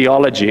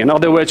ideology. In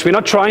other words, we're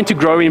not trying to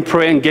grow in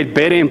prayer and get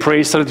better in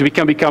prayer so that we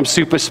can become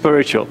super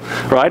spiritual,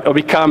 right? Or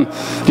become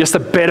just a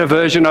better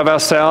version of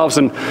ourselves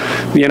and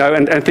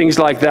things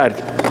like that.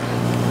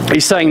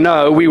 He's saying,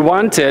 no, we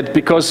want it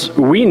because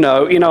we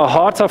know in our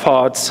heart of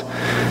hearts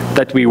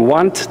that we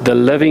want the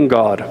living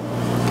God.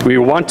 We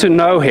want to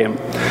know Him,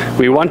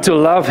 we want to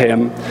love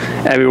Him,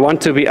 and we want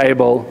to be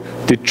able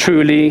to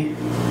truly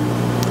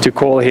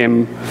call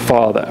Him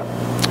Father.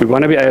 We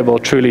want to be able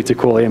truly to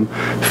call him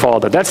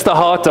Father. That's the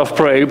heart of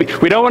prayer.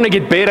 We don't want to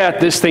get better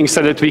at this thing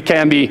so that we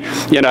can be,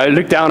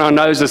 look down our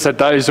noses at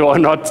those who are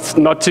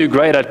not too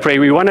great at prayer.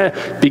 We want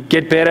to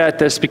get better at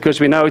this because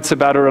we know it's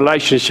about a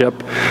relationship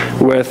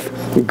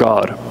with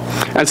God.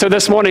 And so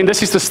this morning,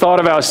 this is the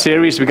start of our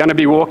series. We're going to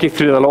be walking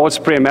through the Lord's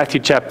Prayer,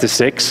 Matthew chapter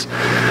 6.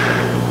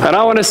 And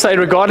I want to say,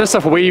 regardless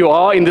of where you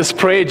are in this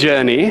prayer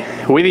journey,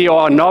 whether you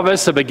are a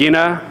novice, a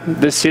beginner,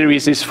 this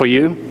series is for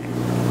you.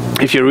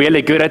 If you're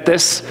really good at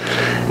this,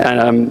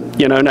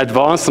 in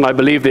advance, and I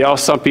believe there are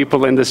some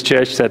people in this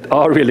church that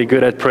are really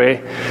good at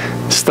prayer,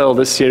 still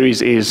this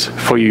series is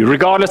for you.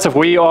 Regardless of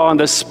where you are on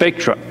the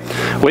spectrum,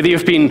 whether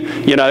you've been,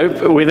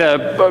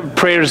 whether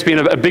prayer has been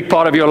a big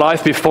part of your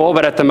life before,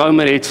 but at the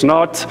moment it's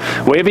not,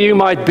 wherever you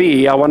might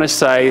be, I want to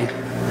say,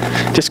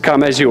 just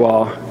come as you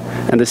are,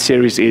 and the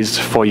series is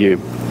for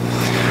you.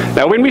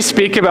 Now, when we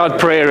speak about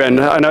prayer, and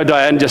I know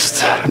Diane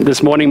just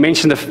this morning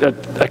mentioned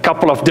a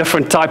couple of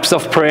different types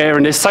of prayer,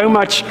 and there's so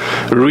much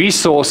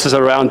resources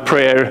around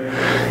prayer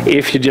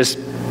if you just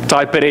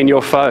type it in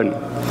your phone.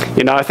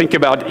 I think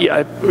about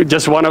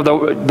just one of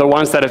the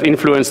ones that have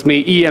influenced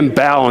me, E.M.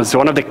 Bounds,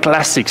 one of the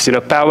classics,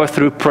 Power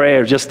Through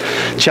Prayer, just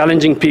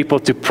challenging people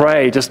to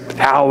pray just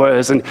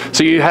hours. And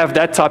so you have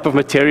that type of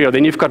material.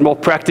 Then you've got more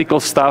practical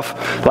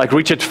stuff like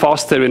Richard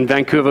Foster in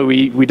Vancouver.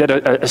 We did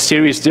a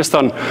series just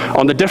on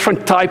the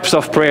different types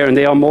of prayer, and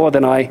there are more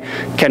than I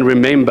can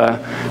remember.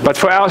 But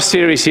for our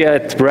series here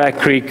at Bragg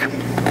Creek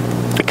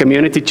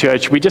Community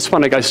Church, we just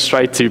want to go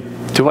straight to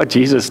what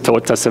Jesus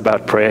taught us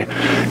about prayer.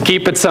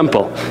 Keep it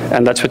simple,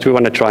 and that's what we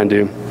want to try and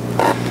do.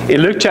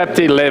 In Luke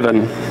chapter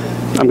 11,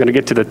 I'm going to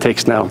get to the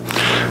text now.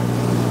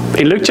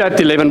 In Luke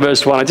chapter 11,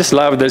 verse 1, I just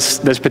love this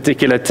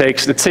particular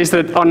text. It says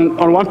that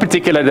on one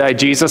particular day,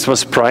 Jesus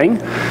was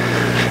praying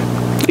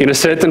in a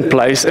certain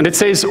place, and it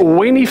says,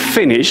 when he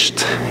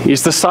finished,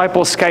 his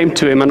disciples came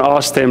to him and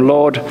asked him,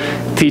 Lord,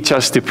 teach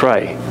us to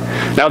pray.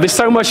 Now, there's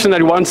so much in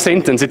that one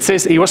sentence. It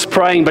says he was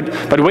praying,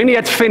 but when he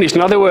had finished,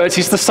 in other words,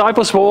 his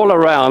disciples were all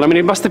around. I mean,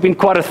 it must have been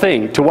quite a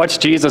thing to watch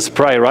Jesus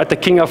pray, right? The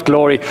King of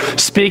Glory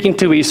speaking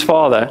to his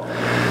Father.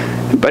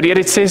 But yet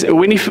it says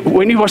when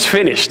he was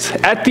finished,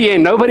 at the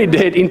end, nobody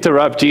did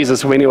interrupt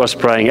Jesus when he was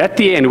praying. At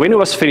the end, when he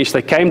was finished,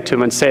 they came to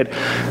him and said,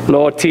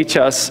 Lord, teach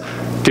us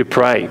to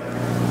pray.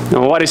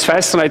 Now, what is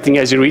fascinating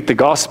as you read the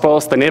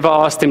Gospels, they never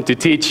asked him to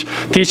teach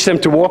them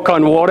to walk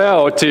on water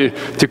or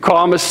to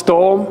calm a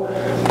storm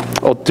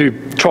or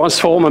to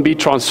transform and be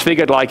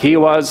transfigured like he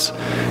was,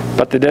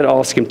 but they did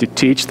ask him to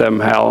teach them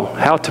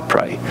how to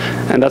pray.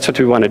 And that's what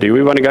we want to do.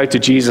 We want to go to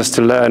Jesus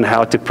to learn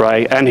how to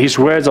pray, and his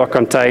words are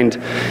contained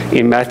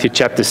in Matthew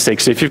chapter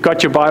 6. So if you've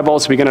got your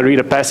Bibles, we're going to read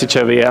a passage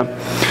over here.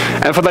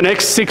 And for the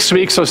next 6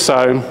 weeks or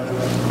so,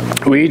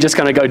 we're just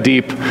going to go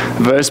deep,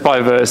 verse by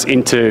verse,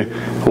 into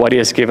what he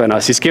has given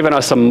us. He's given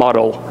us a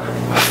model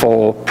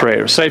for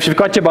prayer. So if you've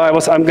got your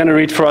Bibles, I'm going to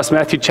read for us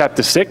Matthew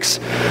chapter 6,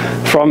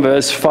 from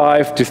verse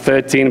 5 to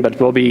 13,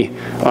 but will be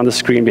on the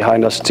screen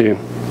behind us too.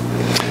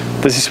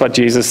 This is what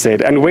Jesus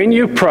said. And when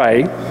you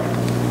pray,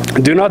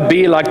 do not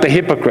be like the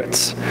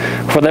hypocrites,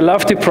 for they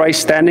love to pray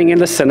standing in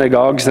the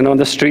synagogues and on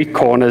the street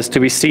corners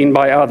to be seen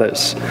by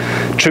others.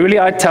 Truly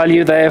I tell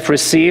you, they have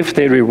received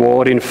their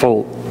reward in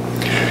full.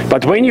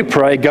 But when you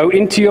pray, go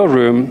into your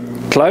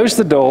room, close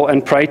the door,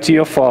 and pray to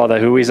your Father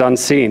who is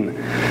unseen.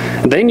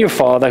 Then your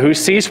Father who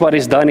sees what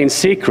is done in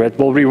secret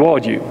will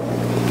reward you.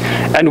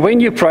 And when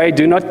you pray,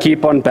 do not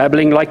keep on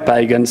babbling like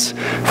pagans,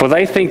 for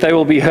they think they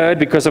will be heard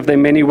because of their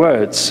many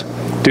words.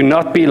 Do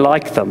not be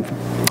like them,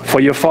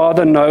 for your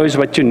Father knows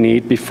what you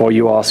need before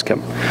you ask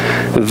him.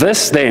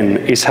 This then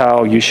is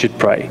how you should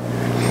pray.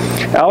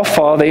 Our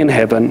Father in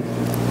heaven,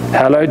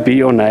 hallowed be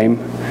your name.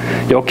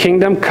 Your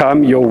kingdom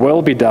come, your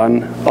will be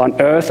done,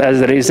 on earth as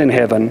it is in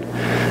heaven.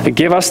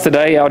 Give us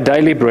today our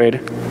daily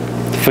bread.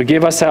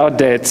 Forgive us our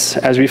debts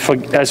as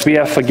we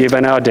have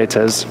forgiven our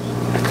debtors.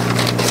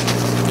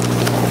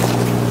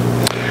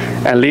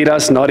 And lead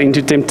us not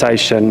into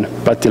temptation,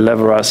 but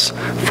deliver us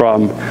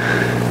from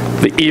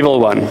the evil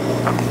one.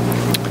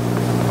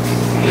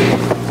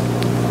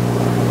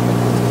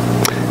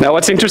 Now,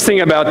 what's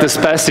interesting about this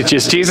passage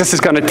is Jesus is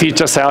going to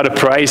teach us how to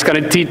pray. He's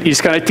going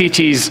to teach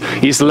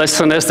his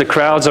listeners, the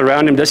crowds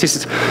around him. This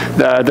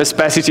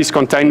passage is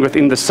contained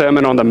within the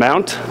Sermon on the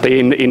Mount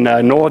in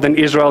northern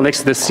Israel,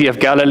 next to the Sea of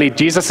Galilee.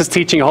 Jesus is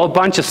teaching a whole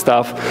bunch of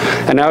stuff,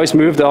 and now he's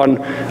moved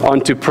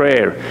on to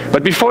prayer.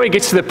 But before he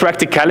gets to the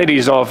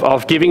practicalities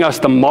of giving us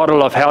the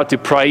model of how to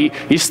pray,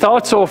 he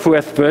starts off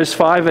with verse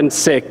 5 and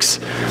 6.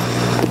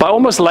 By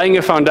almost laying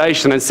a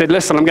foundation and said,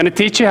 listen, I'm going to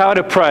teach you how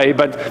to pray,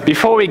 but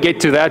before we get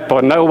to that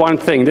part, know one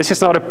thing. This is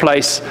not a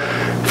place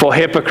for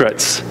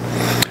hypocrites.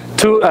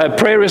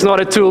 Prayer is not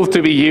a tool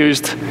to be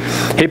used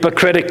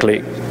hypocritically.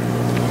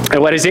 And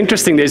what is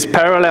interesting, there's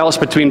parallels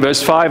between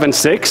verse 5 and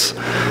 6,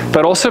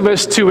 but also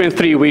verse 2 and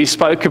 3, we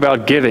spoke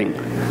about giving.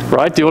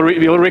 Right?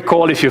 You'll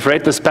recall, if you've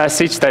read this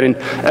passage, that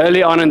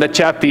early on in the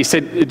chapter,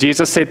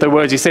 Jesus said the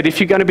words, he said, if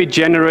you're going to be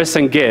generous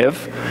and give,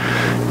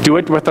 do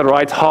it with the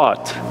right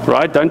heart,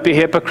 right? Don't be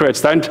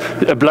hypocrites. Don't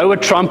blow a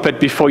trumpet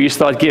before you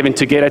start giving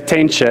to get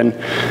attention,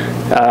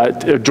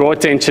 draw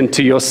attention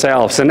to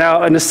yourselves. And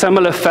now, in a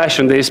similar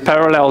fashion, there's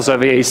parallels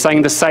over here. He's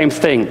saying the same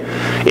thing.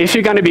 If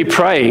you're going to be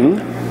praying,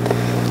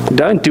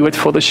 don't do it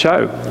for the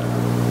show.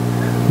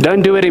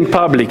 Don't do it in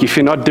public if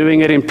you're not doing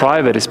it in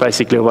private, is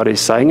basically what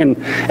he's saying.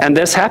 And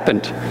this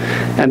happened.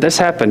 And this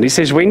happened. He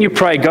says, when you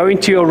pray, go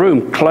into your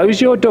room, close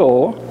your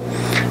door,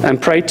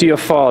 and pray to your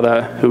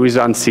Father who is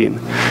unseen.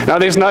 Now,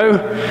 there's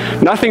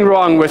nothing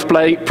wrong with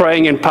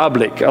praying in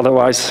public.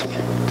 Otherwise,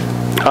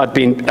 I'd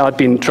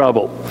be in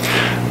trouble.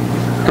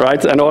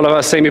 Right? And all of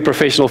our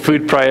semi-professional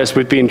food prayers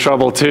would be in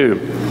trouble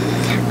too.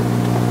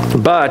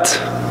 But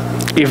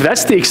if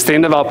that's the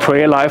extent of our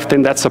prayer life,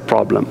 then that's a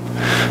problem.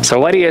 So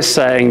what he is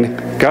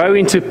saying, go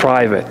into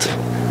private.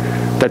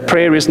 That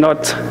prayer is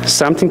not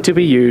something to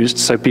be used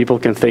so people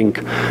can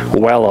think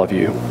well of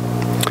you.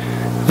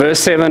 Verse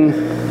 7,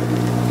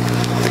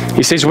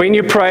 he says, when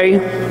you pray,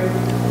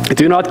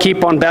 do not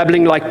keep on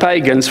babbling like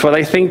pagans, for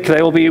they think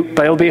they'll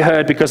be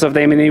heard because of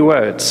their many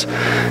words.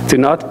 Do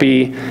not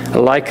be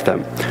like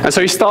them. And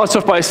so he starts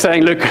off by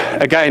saying, look,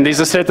 again, there's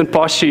a certain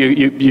posture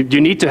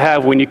you need to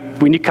have when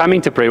you come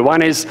into prayer.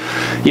 One is,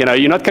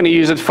 you're not going to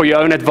use it for your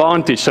own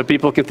advantage so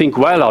people can think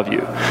well of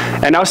you.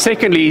 And now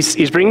secondly,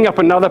 he's bringing up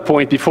another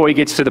point before he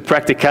gets to the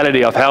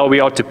practicality of how we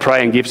are to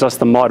pray and gives us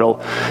the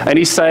model. And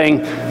he's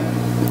saying,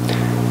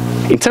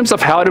 in terms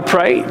of how to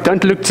pray,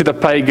 don't look to the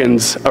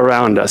pagans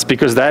around us,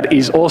 because that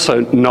is also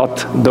not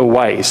the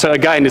way. So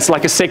again, it's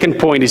like a second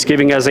point he's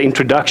giving us an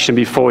introduction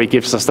before he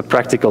gives us the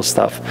practical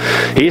stuff.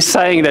 He's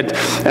saying that,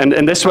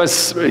 and this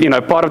was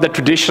part of the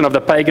tradition of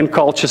the pagan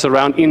cultures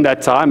around in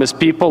that time, as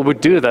people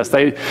would do this.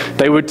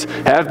 They would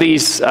have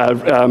these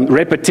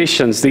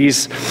repetitions,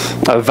 these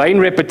vain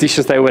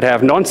repetitions they would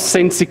have,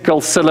 nonsensical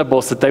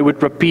syllables that they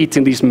would repeat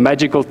in these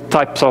magical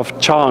types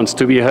of chants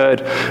to be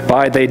heard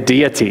by their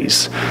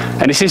deities.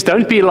 And he says,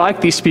 don't be like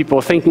these people,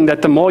 thinking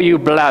that the more you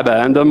blabber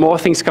and the more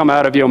things come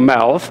out of your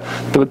mouth,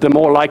 the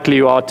more likely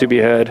you are to be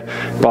heard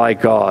by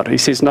God. He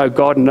says, no,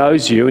 God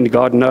knows you, and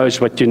God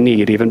knows what you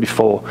need even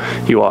before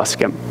you ask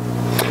him.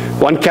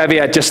 One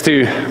caveat just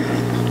to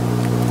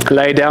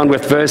lay down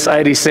with verse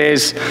 8, he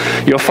says,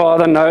 your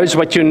Father knows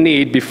what you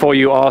need before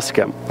you ask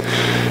him.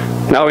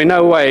 Now, in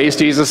no way is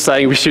Jesus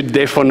saying we should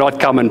therefore not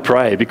come and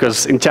pray,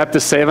 because in chapter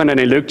 7 and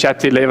in Luke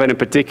chapter 11 in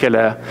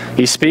particular,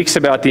 he speaks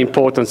about the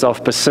importance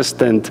of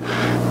persistent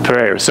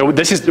prayer. So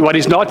this is what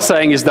he's not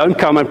saying is don't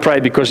come and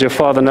pray because your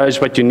Father knows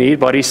what you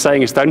need. What he's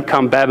saying is don't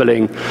come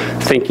babbling,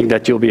 thinking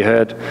that you'll be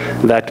heard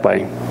that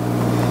way.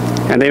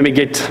 And then we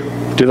get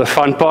to the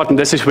fun part, and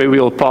this is where we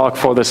will park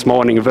for this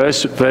morning.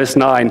 Verse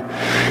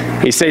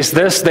 9, he says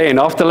this then,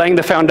 after laying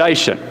the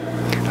foundation,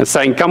 and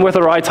saying, come with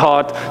the right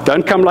heart,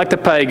 don't come like the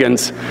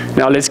pagans.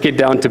 Now let's get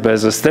down to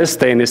business. This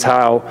then is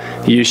how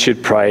you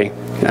should pray.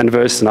 And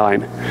verse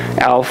 9,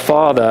 our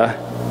Father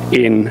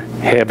in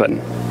heaven.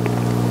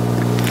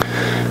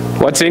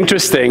 What's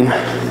interesting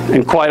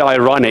and quite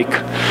ironic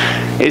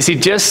is he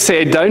just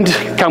said, don't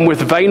come with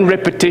vain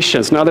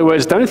repetitions. In other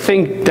words, don't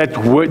think that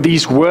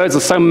these words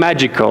are so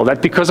magical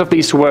that because of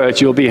these words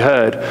you'll be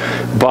heard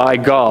by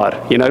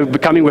God.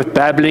 Coming with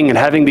babbling and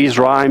having these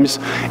rhymes.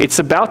 It's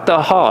about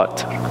the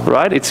heart,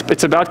 right?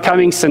 It's about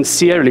coming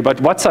sincerely. But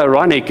what's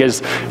ironic is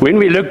when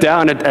we look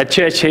down at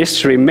church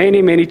history,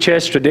 many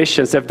church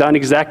traditions have done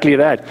exactly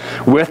that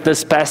with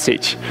this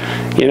passage.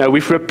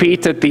 We've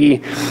repeated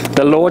the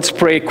Lord's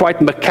Prayer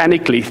quite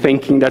mechanically,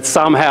 thinking that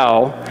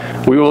somehow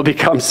we will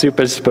become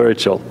super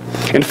spiritual.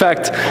 In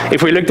fact,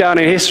 if we look down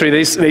in history,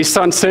 there's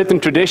some certain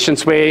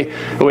traditions where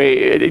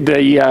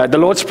the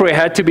Lord's Prayer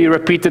had to be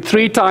repeated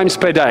 3 times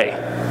per day.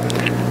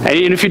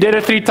 And if you did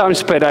it 3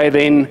 times per day,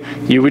 then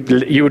you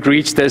would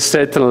reach this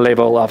certain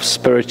level of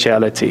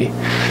spirituality.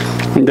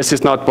 And this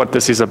is not what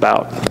this is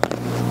about.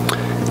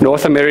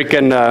 North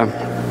American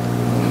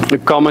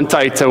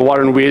commentator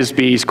Warren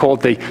Wiersbe is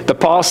called the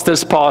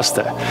pastor's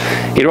pastor.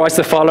 He writes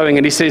the following,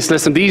 and he says,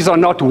 listen, these are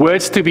not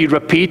words to be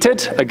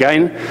repeated.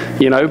 Again,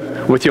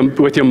 with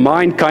your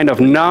mind kind of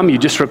numb, you're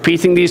just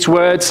repeating these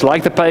words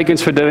like the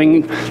pagans were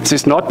doing. This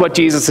is not what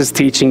Jesus is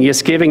teaching. He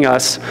is giving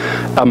us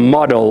a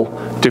model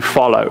to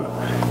follow.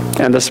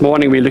 And this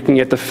morning we're looking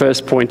at the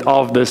first point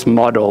of this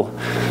model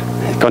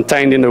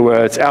contained in the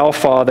words, our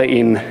Father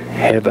in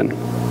heaven.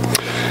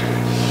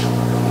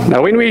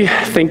 Now, when we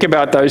think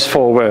about those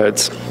 4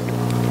 words,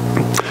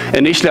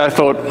 initially I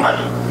thought,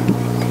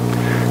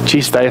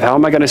 geez, Dave, how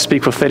am I going to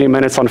speak for 30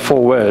 minutes on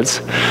 4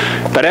 words?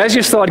 But as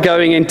you start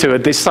going into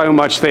it, there's so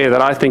much there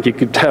that I think you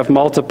could have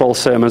multiple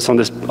sermons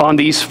on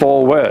these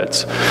 4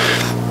 words.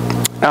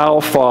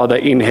 Our Father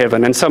in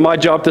heaven. And so my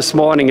job this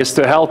morning is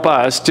to help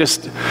us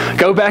just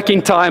go back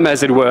in time,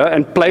 as it were,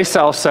 and place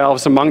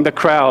ourselves among the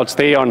crowds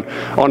there on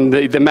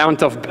the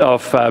Mount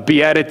of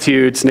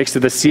Beatitudes next to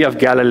the Sea of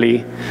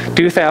Galilee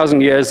 2,000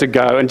 years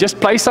ago, and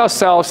just place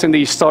ourselves in the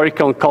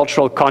historical and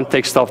cultural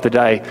context of the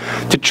day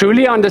to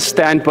truly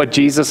understand what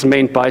Jesus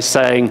meant by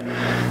saying,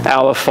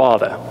 our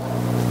Father.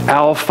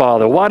 Our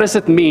Father. What does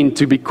it mean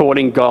to be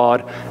calling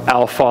God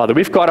our Father?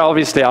 We've got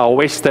obviously our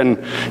Western,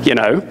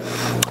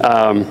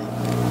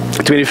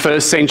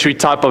 21st century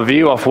type of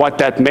view of what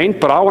that meant,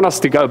 but I want us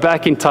to go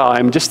back in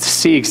time just to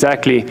see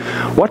exactly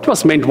what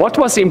was meant, what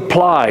was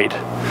implied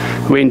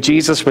when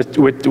Jesus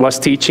was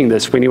teaching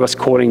this, when he was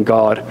calling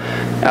God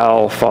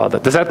our Father.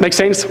 Does that make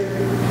sense?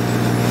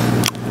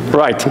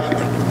 Right.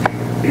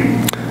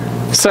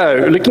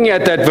 So, looking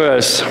at that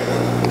verse,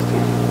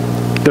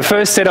 the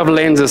first set of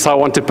lenses I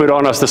want to put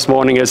on us this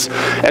morning is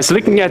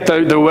looking at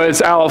the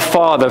words "Our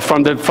Father"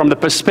 from the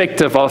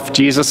perspective of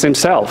Jesus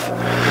himself.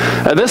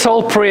 This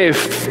whole prayer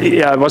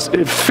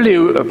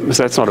flew.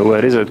 That's not a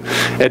word, is it?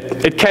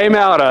 It came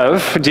out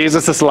of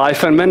Jesus'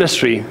 life and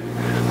ministry.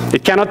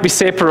 It cannot be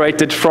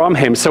separated from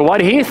him. So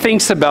what he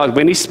thinks about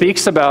when he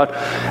speaks about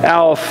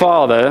our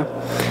Father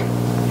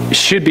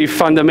should be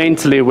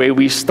fundamentally where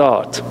we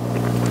start.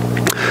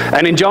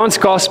 And in John's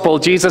Gospel,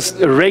 Jesus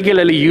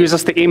regularly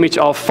uses the image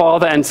of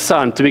Father and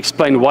Son to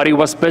explain what he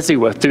was busy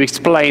with, to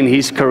explain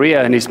his career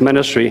and his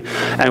ministry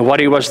and what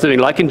he was doing.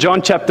 Like in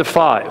John chapter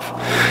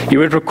 5, you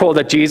would recall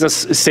that Jesus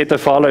said the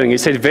following. He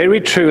said,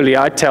 "Very truly,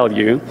 I tell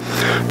you,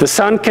 the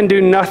Son can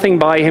do nothing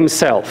by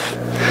himself.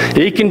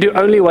 He can do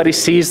only what he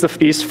sees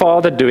his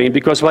Father doing,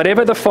 because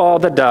whatever the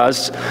Father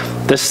does,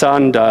 the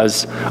Son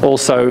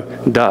also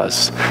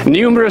does."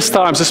 Numerous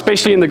times,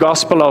 especially in the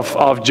Gospel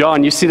of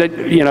John, you see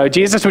that,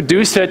 Jesus would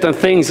do certain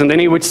things, and then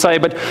he would say,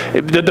 but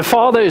the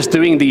Father is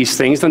doing these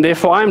things, and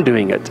therefore I'm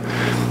doing it.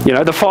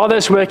 The Father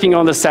is working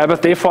on the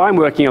Sabbath, therefore I'm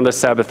working on the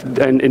Sabbath,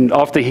 and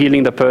after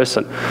healing the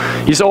person.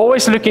 He's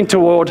always looking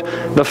toward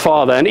the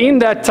Father. And in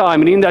that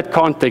time, and in that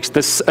context,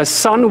 a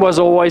son was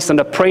always an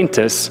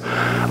apprentice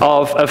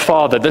of a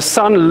father. The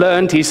son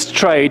learned his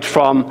trade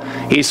from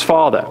his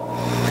father.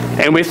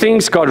 And when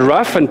things got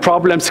rough and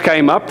problems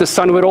came up, the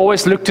son would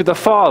always look to the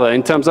father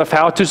in terms of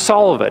how to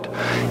solve it.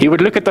 He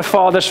would look at the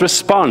father's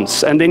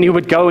response, and then he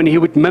would go and he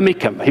would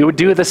mimic him. He would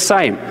do the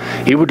same.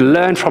 He would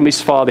learn from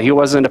his father. He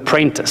was an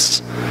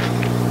apprentice.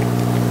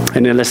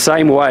 And in the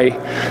same way,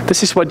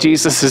 this is what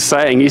Jesus is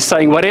saying. He's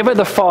saying, whatever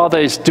the Father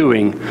is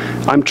doing,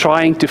 I'm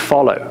trying to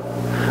follow.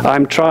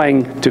 I'm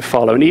trying to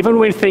follow. And even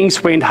when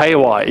things went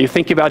haywire, you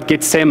think about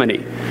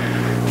Gethsemane.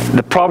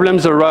 The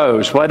problems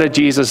arose. What did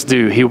Jesus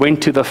do? He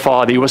went to the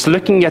Father. He was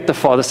looking at the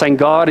Father, saying,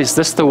 God, is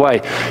this the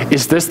way?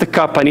 Is this the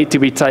cup I need to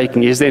be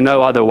taking? Is there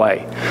no other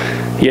way?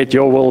 Yet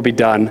your will be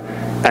done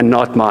and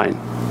not mine.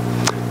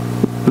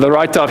 The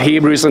writer of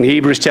Hebrews in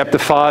Hebrews chapter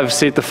 5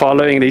 said the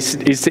following.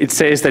 It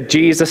says that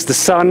Jesus, the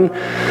Son,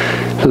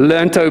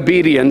 learned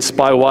obedience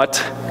by what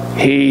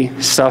he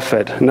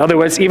suffered. In other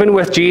words, even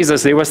with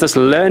Jesus, there was this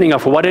learning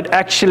of what it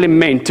actually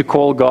meant to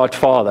call God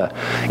Father,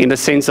 in the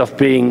sense of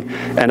being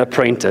an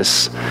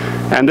apprentice.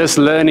 And this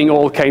learning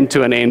all came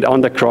to an end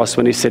on the cross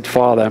when he said,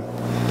 Father,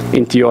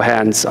 into your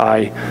hands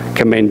I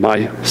commend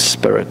my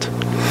spirit.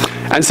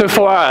 And so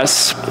for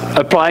us,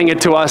 applying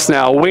it to us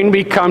now, when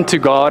we come to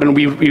God and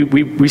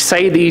we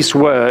say these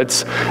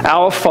words,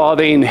 our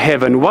Father in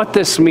heaven, what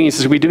this means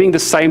is we're doing the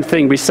same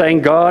thing. We're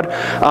saying, God,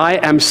 I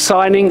am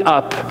signing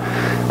up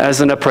as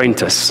an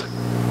apprentice.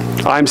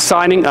 I'm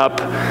signing up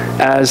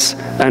as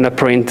an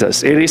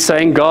apprentice. It is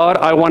saying, God,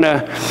 I want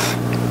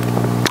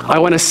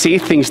to see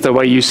things the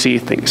way you see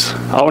things.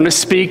 I want to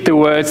speak the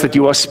words that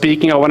you are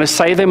speaking. I want to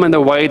say them in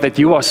the way that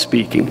you are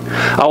speaking.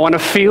 I want to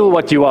feel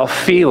what you are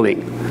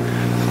feeling.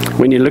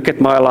 When you look at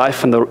my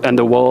life and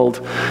the world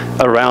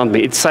around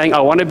me, it's saying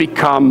I want to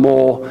become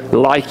more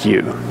like you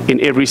in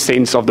every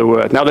sense of the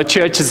word. Now, the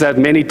church has had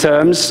many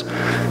terms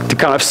to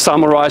kind of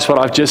summarize what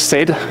I've just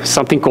said,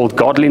 something called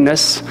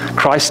godliness,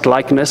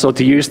 Christ-likeness, or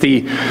to use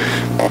the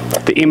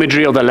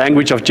imagery or the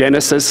language of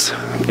Genesis,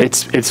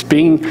 it's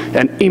being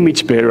an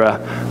image bearer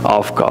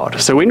of God.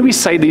 So when we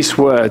say these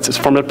words, it's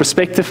from the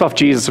perspective of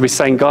Jesus. We're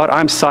saying, God,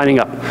 I'm signing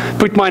up.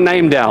 Put my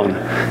name down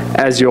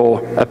as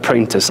your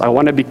apprentice. I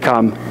want to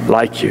become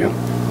like you.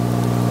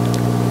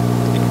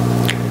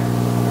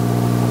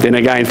 Then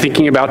again,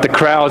 thinking about the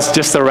crowds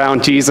just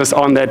around Jesus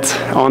on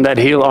that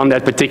hill on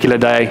that particular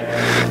day,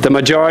 the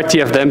majority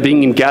of them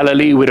being in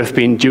Galilee would have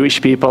been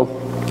Jewish people.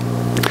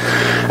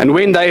 And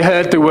when they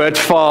heard the word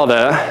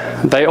Father,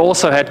 they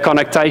also had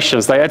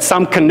connotations. They had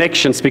some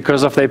connections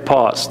because of their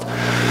past.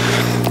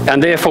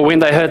 And therefore, when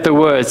they heard the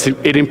words,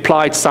 it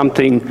implied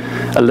something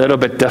a little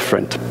bit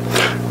different.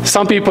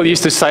 Some people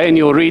used to say, and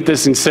you'll read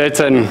this in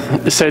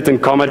certain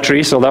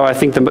commentaries, although I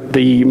think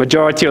the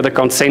majority or the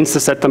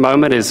consensus at the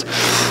moment is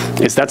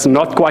that's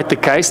not quite the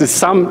case.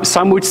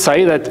 Some would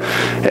say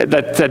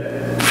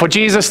that for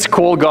Jesus to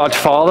call God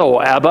Father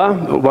or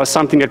Abba was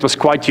something that was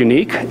quite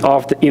unique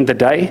in the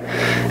day.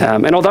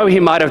 And although he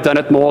might have done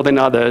it more than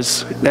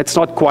others, that's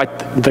not quite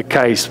the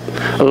case.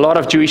 A lot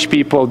of Jewish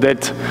people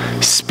did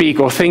speak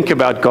or think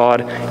about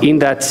God in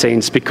that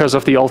sense because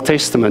of the Old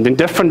Testament. In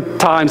different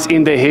times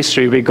in their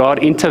history where God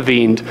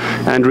intervened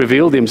and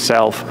revealed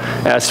himself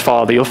as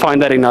Father. You'll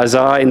find that in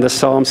Isaiah, in the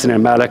Psalms, and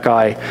in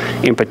Malachi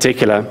in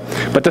particular.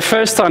 But the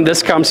first time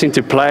this comes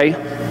into play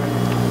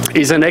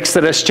is in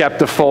Exodus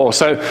chapter 4.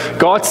 So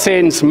God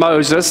sends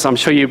Moses, I'm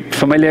sure you're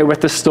familiar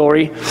with the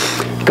story.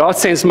 God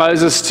sends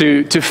Moses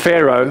to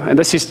Pharaoh, and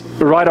this is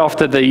right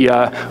after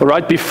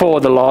right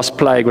before the last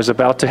plague was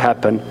about to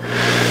happen.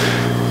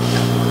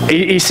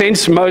 He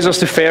sends Moses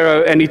to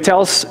Pharaoh, and he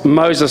tells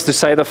Moses to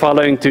say the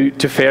following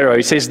to Pharaoh.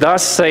 He says,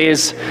 "Thus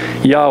says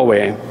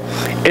Yahweh,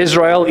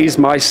 Israel is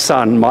my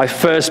son, my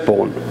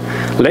firstborn.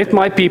 Let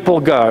my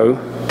people go,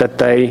 that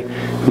they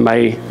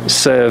may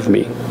serve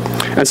me."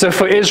 And so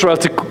for Israel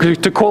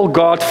to call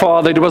God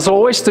Father, it was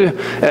always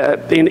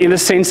in a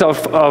sense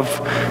of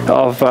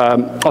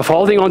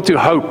holding on to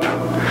hope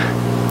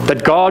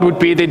that God would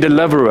be the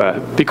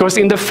deliverer. Because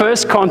in the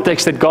first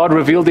context that God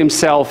revealed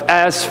himself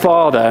as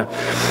Father,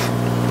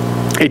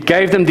 it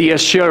gave them the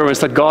assurance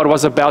that God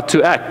was about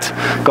to act.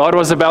 God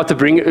was about to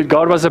bring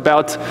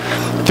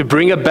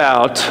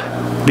about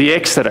the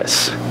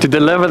Exodus, to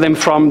deliver them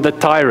from the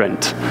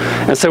tyrant.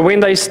 And so when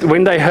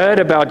they heard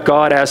about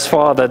God as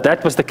Father,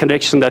 that was the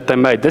connection that they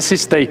made. This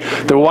is the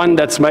one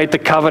that's made the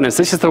covenants.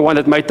 This is the one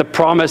that made the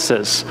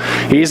promises.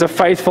 He is a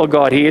faithful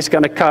God. He is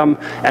going to come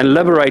and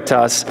liberate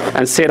us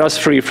and set us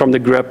free from the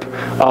grip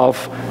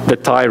of the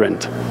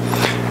tyrant.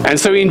 And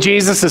so in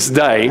Jesus'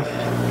 day,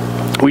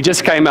 we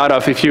just came out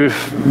of, if you've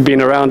been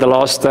around the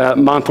last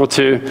month or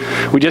two,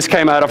 we just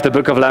came out of the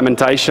book of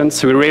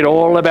Lamentations. We read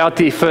all about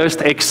the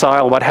first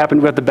exile, what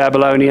happened with the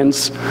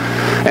Babylonians.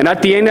 And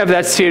at the end of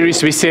that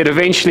series, we said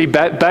eventually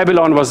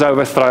Babylon was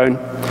overthrown.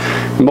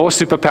 More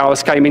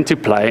superpowers came into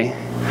play.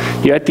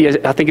 You had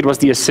I think it was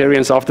the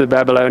Assyrians after the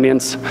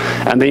Babylonians,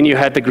 and then you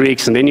had the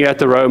Greeks, and then you had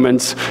the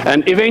Romans,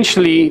 and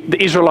eventually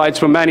the Israelites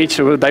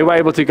they were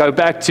able to go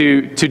back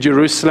to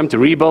Jerusalem to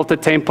rebuild the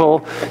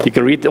temple. You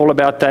can read all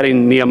about that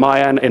in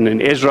Nehemiah and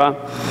in Ezra.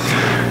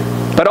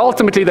 But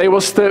ultimately they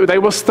were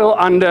still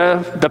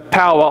under the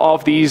power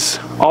of these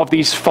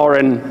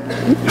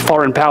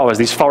foreign powers,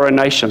 these foreign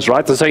nations,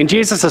 right? And so in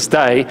Jesus'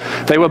 day,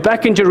 they were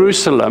back in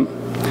Jerusalem,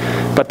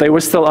 but they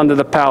were still under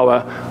the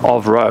power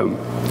of Rome.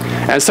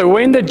 And so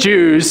when the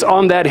Jews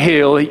on that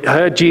hill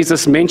heard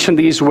Jesus mention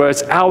these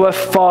words, "Our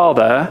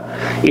Father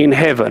in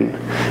heaven,"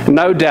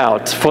 no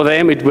doubt for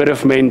them it would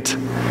have meant,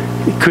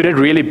 could it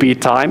really be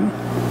time?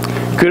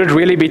 Could it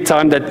really be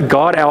time that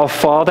God, our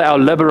Father, our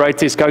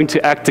liberator, is going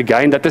to act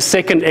again, that the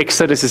second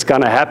Exodus is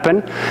going to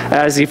happen,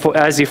 as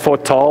he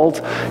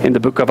foretold in the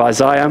book of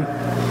Isaiah?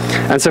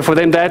 And so for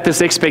them, that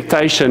is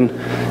expectation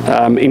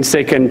in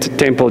Second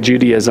Temple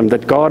Judaism,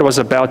 that God was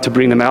about to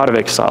bring them out of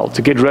exile,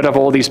 to get rid of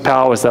all these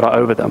powers that are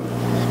over them.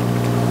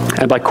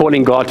 And by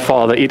calling God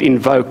Father, it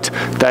invoked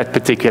that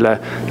particular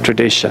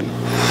tradition.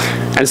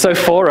 And so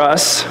for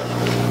us,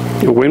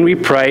 when we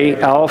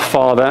pray, "Our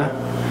Father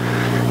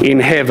in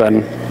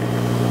heaven,"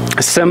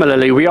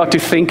 similarly, we are to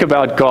think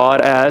about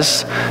God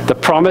as the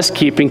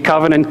promise-keeping,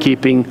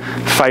 covenant-keeping,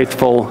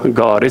 faithful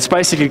God. It's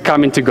basically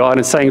coming to God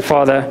and saying,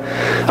 "Father,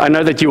 I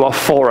know that you are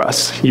for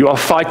us. You are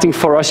fighting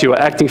for us. You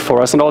are acting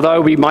for us. And although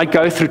we might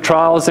go through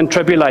trials and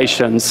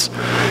tribulations,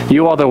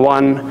 you are the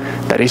one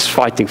that is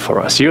fighting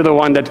for us. You're the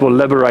one that will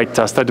liberate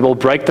us, that will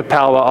break the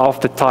power of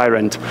the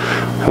tyrant,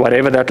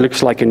 whatever that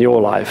looks like in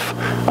your life,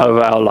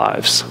 over our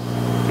lives."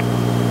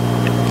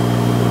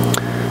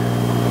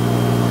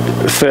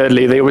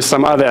 Thirdly, there was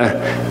some other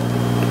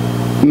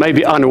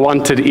maybe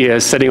unwanted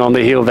ears sitting on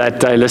the hill that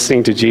day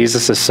listening to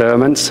Jesus'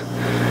 sermons,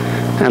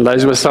 and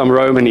those were some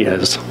Roman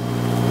ears.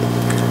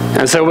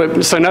 And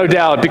so no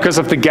doubt, because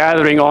of the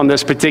gathering on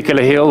this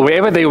particular hill,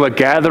 wherever there were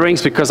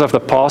gatherings because of the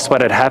past,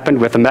 what had happened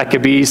with the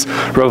Maccabees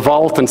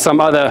revolt and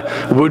some other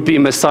would-be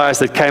messiahs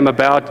that came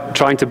about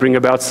trying to bring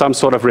about some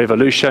sort of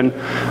revolution,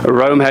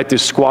 Rome had to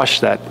squash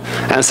that.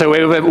 And so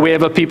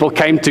wherever people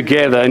came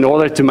together in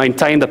order to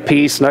maintain the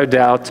peace, no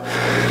doubt,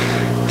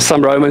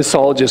 some Roman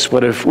soldiers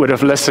would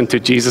have listened to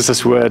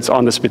Jesus' words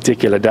on this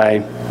particular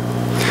day.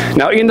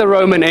 Now, in the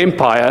Roman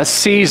Empire,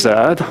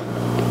 Caesar,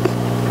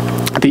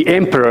 the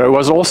emperor,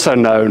 was also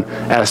known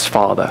as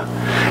Father.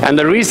 And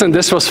the reason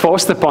this was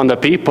forced upon the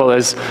people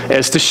is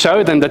to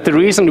show them that the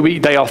reason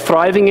they are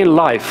thriving in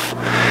life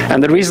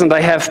and the reason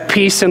they have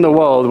peace in the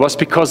world was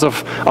because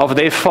of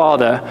their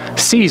father,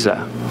 Caesar.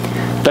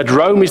 That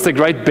Rome is the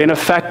great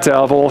benefactor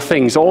of all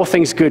things. All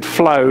things good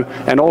flow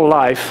and all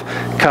life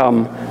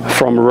come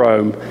from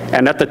Rome.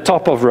 And at the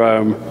top of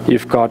Rome,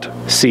 you've got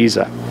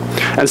Caesar.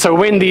 And so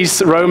when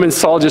these Roman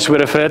soldiers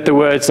would have heard the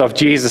words of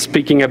Jesus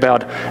speaking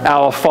about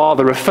our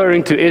Father,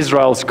 referring to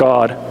Israel's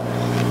God,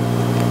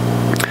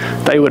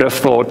 they would have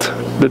thought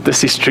that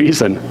this is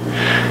treason.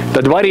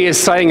 That what he is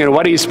saying and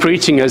what he is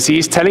preaching is he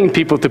is telling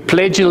people to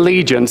pledge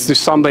allegiance to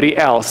somebody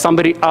else,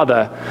 somebody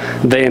other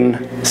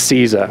than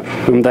Caesar,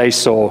 whom they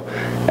saw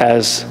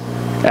as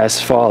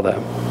Father.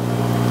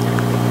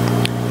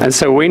 And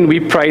so when we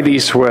pray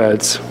these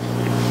words,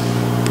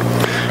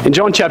 in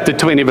John chapter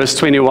 20, verse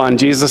 21,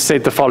 Jesus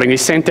said the following. He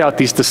sent out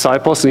these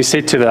disciples and he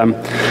said to them,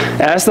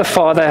 "As the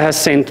Father has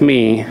sent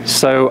me,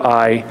 so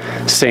I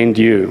send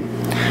you."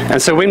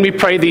 And so when we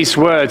pray these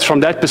words from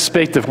that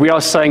perspective, we are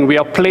saying we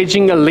are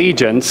pledging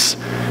allegiance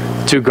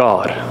to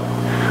God.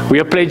 We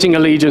are pledging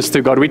allegiance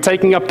to God. We're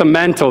taking up the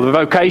mantle, the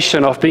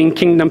vocation of being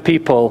kingdom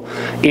people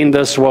in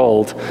this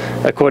world,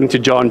 according to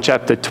John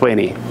chapter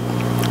 20.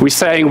 We're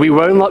saying we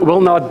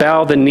will not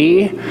bow the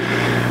knee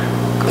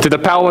to the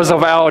powers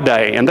of our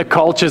day and the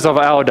cultures of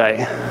our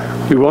day.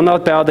 We will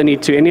not bow the knee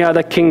to any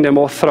other kingdom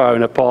or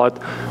throne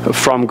apart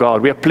from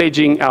God. We are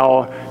pledging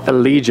our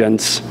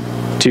allegiance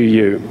to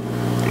you.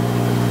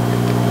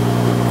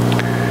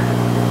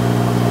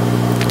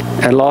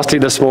 And lastly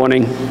this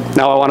morning,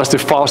 now I want us to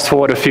fast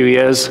forward a few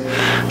years.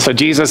 So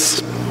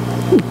Jesus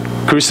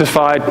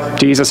crucified,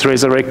 Jesus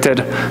resurrected,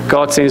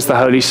 God sends the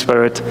Holy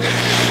Spirit.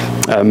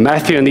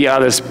 Matthew and the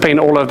others pen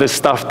all of this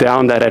stuff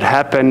down that had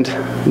happened.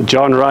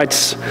 John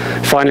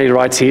finally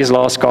writes his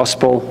last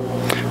gospel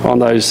on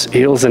those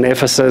hills in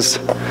Ephesus.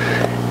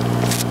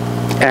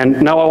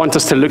 And now I want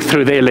us to look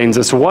through their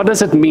lenses. What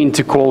does it mean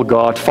to call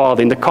God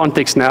Father in the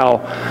context now,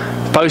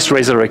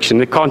 post-resurrection,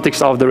 the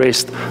context of the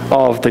rest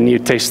of the New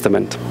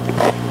Testament?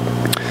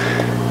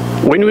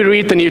 When we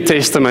read the New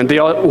Testament,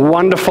 there are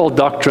wonderful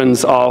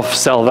doctrines of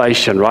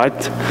salvation,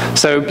 right?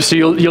 So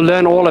you'll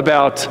learn all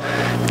about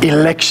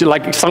election,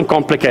 like some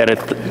complicated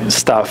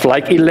stuff,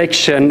 like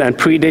election and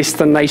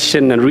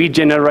predestination and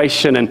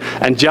regeneration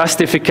and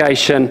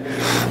justification.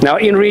 Now,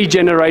 in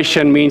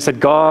regeneration means that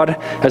God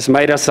has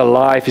made us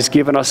alive. He's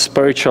given us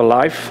spiritual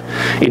life.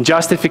 In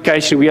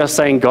justification, we are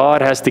saying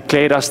God has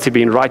declared us to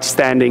be in right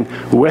standing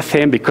with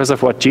Him because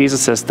of what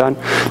Jesus has done.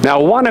 Now,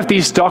 one of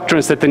these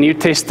doctrines that the New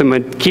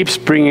Testament keeps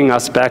bringing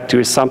us back to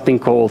is something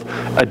called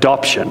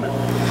adoption.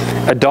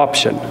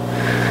 Adoption.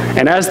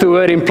 And as the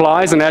word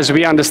implies, and as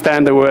we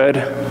understand the word,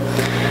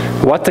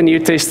 what the New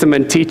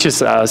Testament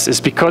teaches us is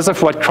because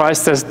of what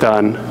Christ has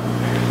done,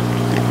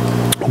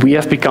 we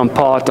have become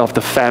part of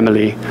the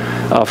family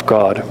of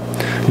God.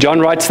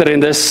 John writes that in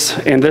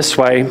this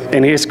way,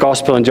 in his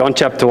gospel in John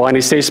chapter 1,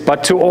 he says,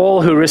 "But to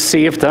all who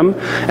received him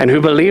and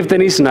who believed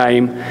in his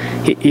name,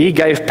 he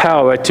gave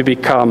power to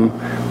become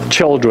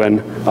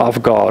children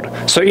of God."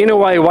 So in a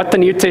way, what the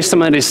New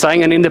Testament is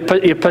saying, and in the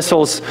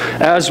epistles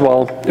as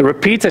well,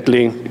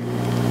 repeatedly,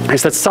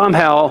 is that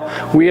somehow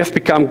we have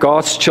become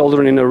God's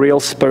children in a real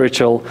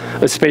special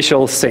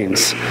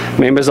sense.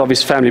 Members of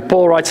his family.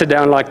 Paul writes it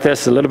down like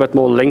this, a little bit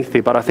more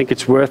lengthy, but I think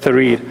it's worth a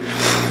read.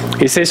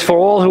 He says, "For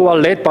all who are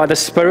led by the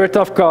Spirit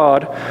of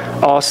God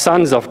are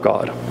sons of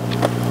God.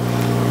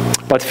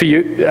 But for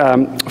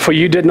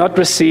you did not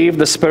receive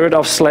the spirit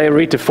of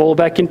slavery to fall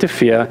back into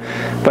fear,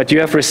 but you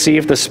have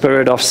received the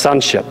spirit of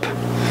sonship.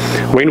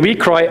 When we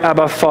cry,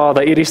 Abba,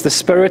 Father, it is the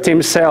Spirit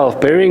Himself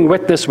bearing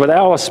witness with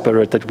our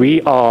spirit that we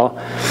are,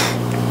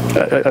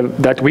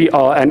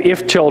 and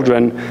if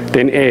children,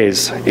 then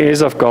heirs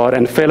of God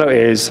and fellow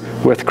heirs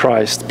with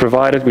Christ,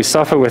 provided we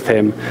suffer with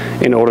Him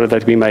in order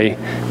that we may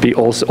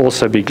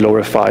also be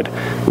glorified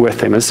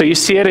with Him." And so you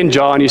see it in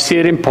John, you see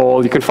it in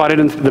Paul, you can find it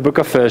in the book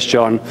of 1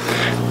 John,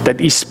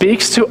 that he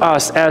speaks to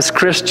us as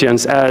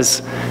Christians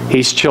as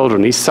his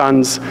children, his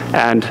sons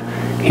and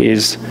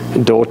his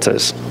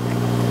daughters.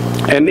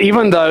 And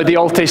even though the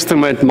Old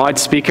Testament might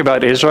speak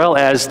about Israel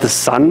as the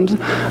son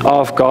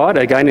of God,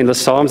 again in the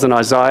Psalms and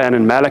Isaiah and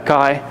in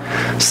Malachi,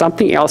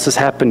 something else has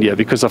happened here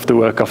because of the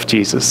work of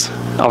Jesus,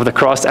 of the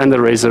cross and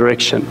the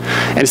resurrection.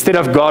 Instead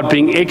of God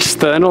being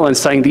external and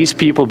saying, "These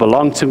people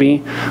belong to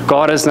me,"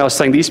 God is now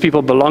saying, "These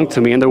people belong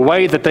to me." And the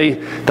way that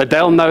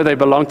they'll know they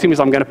belong to me is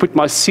I'm going to put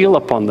my seal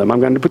upon them. I'm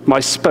going to put my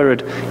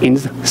spirit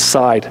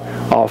inside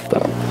of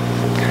them.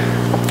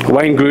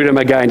 Wayne Grudem,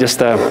 again,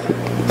 just a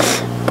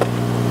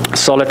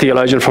solid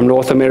theologian from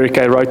North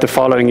America, wrote the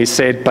following. He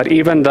said, "But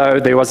even though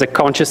there was a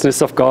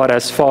consciousness of God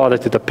as Father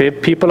to the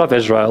people of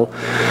Israel,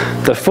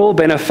 the full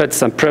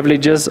benefits and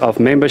privileges of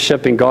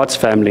membership in God's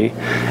family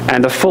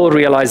and the full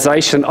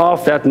realization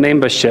of that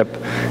membership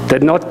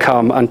did not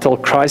come until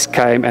Christ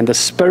came and the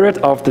Spirit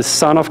of the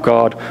Son of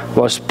God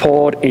was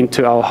poured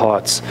into our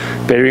hearts,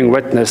 bearing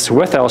witness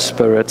with our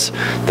spirits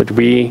that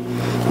we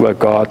were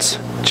God's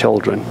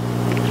children."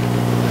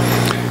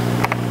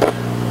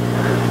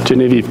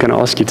 Genevieve, can I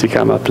ask you to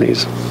come up,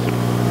 please?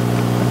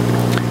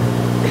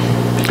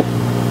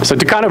 So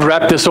to kind of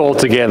wrap this all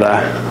together,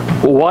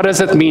 what does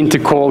it mean to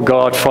call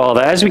God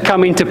Father? As we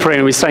come into prayer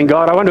and we're saying,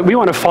 God, we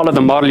want to follow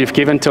the model you've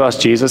given to us,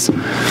 Jesus.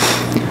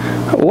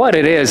 What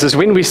it is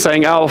when we're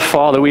saying, our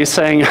Father, we are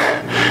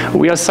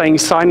saying,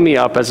 sign me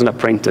up as an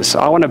apprentice.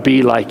 I want to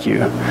be like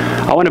you.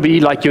 I want to be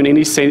like you in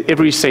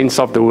every sense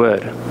of the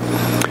word.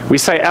 We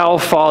say, our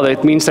Father,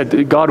 it means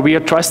that, God, we are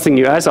trusting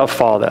you as our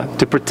Father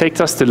to protect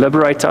us, to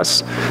liberate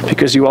us,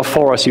 because you are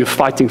for us, you're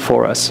fighting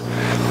for us.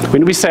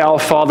 When we say our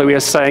Father, we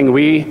are saying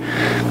we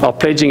are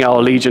pledging our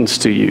allegiance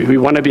to you. We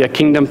want to be a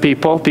kingdom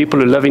people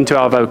who live into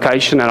our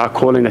vocation and our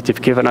calling that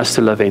you've given us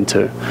to live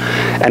into.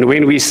 And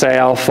when we say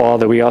our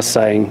Father, we are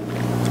saying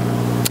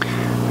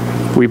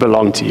we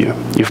belong to you.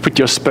 You've put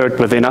your Spirit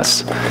within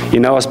us. You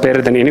know us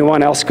better than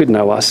anyone else could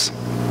know us.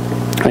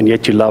 And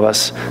yet you love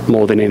us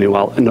more than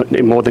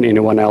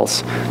anyone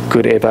else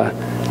could ever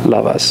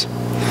love us.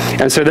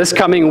 And so this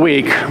coming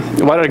week,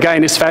 what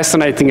again is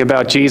fascinating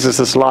about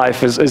Jesus'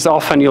 life is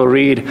often you'll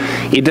read,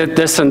 he did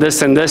this and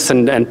this and this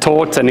and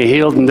taught and he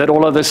healed and did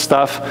all of this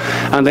stuff.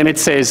 And then it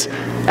says,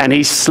 and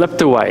he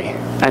slipped away.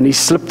 And he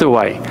slipped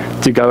away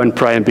to go and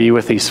pray and be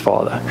with his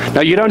Father.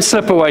 Now, you don't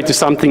slip away to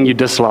something you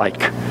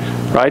dislike,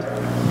 right?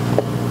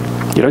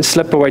 You don't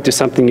slip away to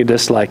something you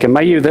dislike. And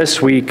may you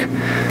this week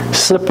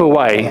slip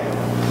away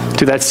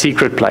to that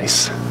secret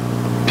place.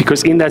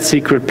 Because in that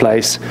secret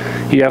place,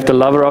 you have the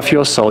lover of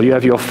your soul. You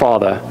have your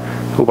Father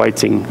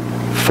waiting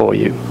for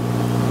you.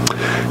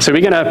 So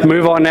we're going to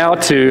move on now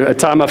to a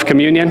time of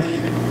communion.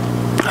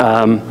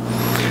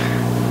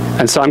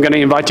 And so I'm going to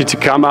invite you to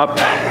come up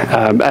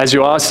as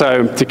you are,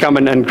 so to come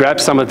and grab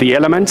some of the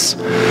elements.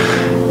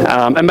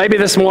 And maybe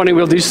this morning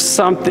we'll do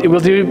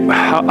something,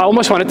 I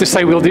almost wanted to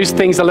say we'll do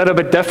things a little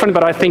bit different,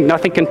 but I think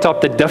nothing can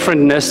top the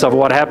differentness of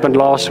what happened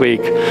last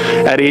week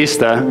at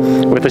Easter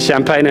with the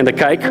champagne and the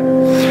cake.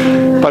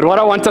 But what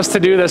I want us to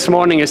do this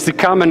morning is to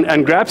come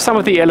and grab some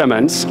of the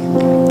elements.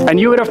 And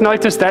you would have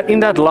noticed that in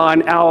that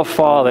line, our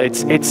Father,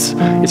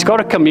 it's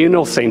got a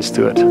communal sense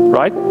to it,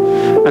 right?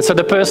 And so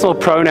the personal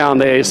pronoun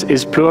there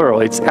is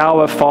plural. It's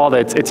our Father.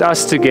 It's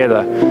us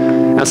together.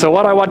 And so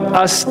what I want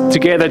us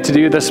together to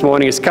do this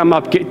morning is come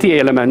up, get the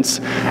elements,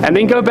 and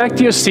then go back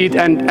to your seat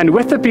and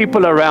with the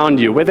people around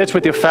you, whether it's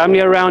with your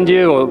family around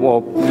you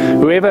or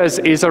whoever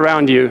is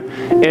around you,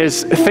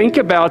 is think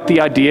about the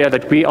idea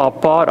that we are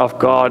part of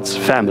God's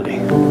family.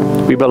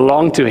 We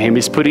belong to Him.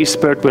 He's put His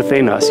Spirit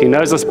within us. He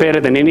knows us better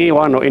than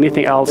anyone or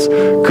anything else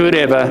could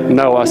ever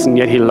know us, and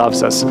yet He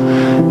loves us.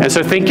 And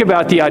so think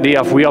about the idea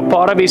of we are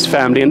part of His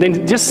family, and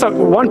then just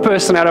one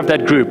person out of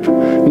that group,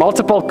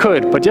 multiple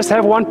could, but just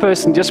have one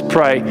person just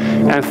pray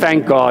and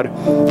thank God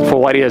for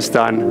what He has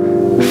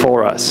done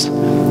for us.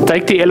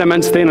 Take the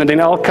elements then, and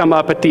then I'll come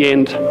up at the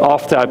end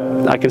after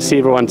I can see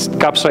everyone's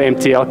cups are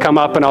empty. I'll come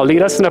up and I'll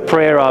lead us in a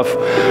prayer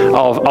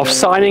of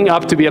signing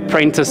up to be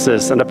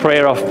apprentices and a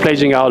prayer of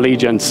pledging our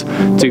allegiance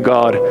to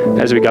God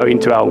as we go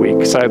into our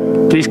week.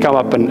 So please come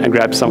up and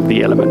grab some of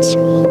the elements.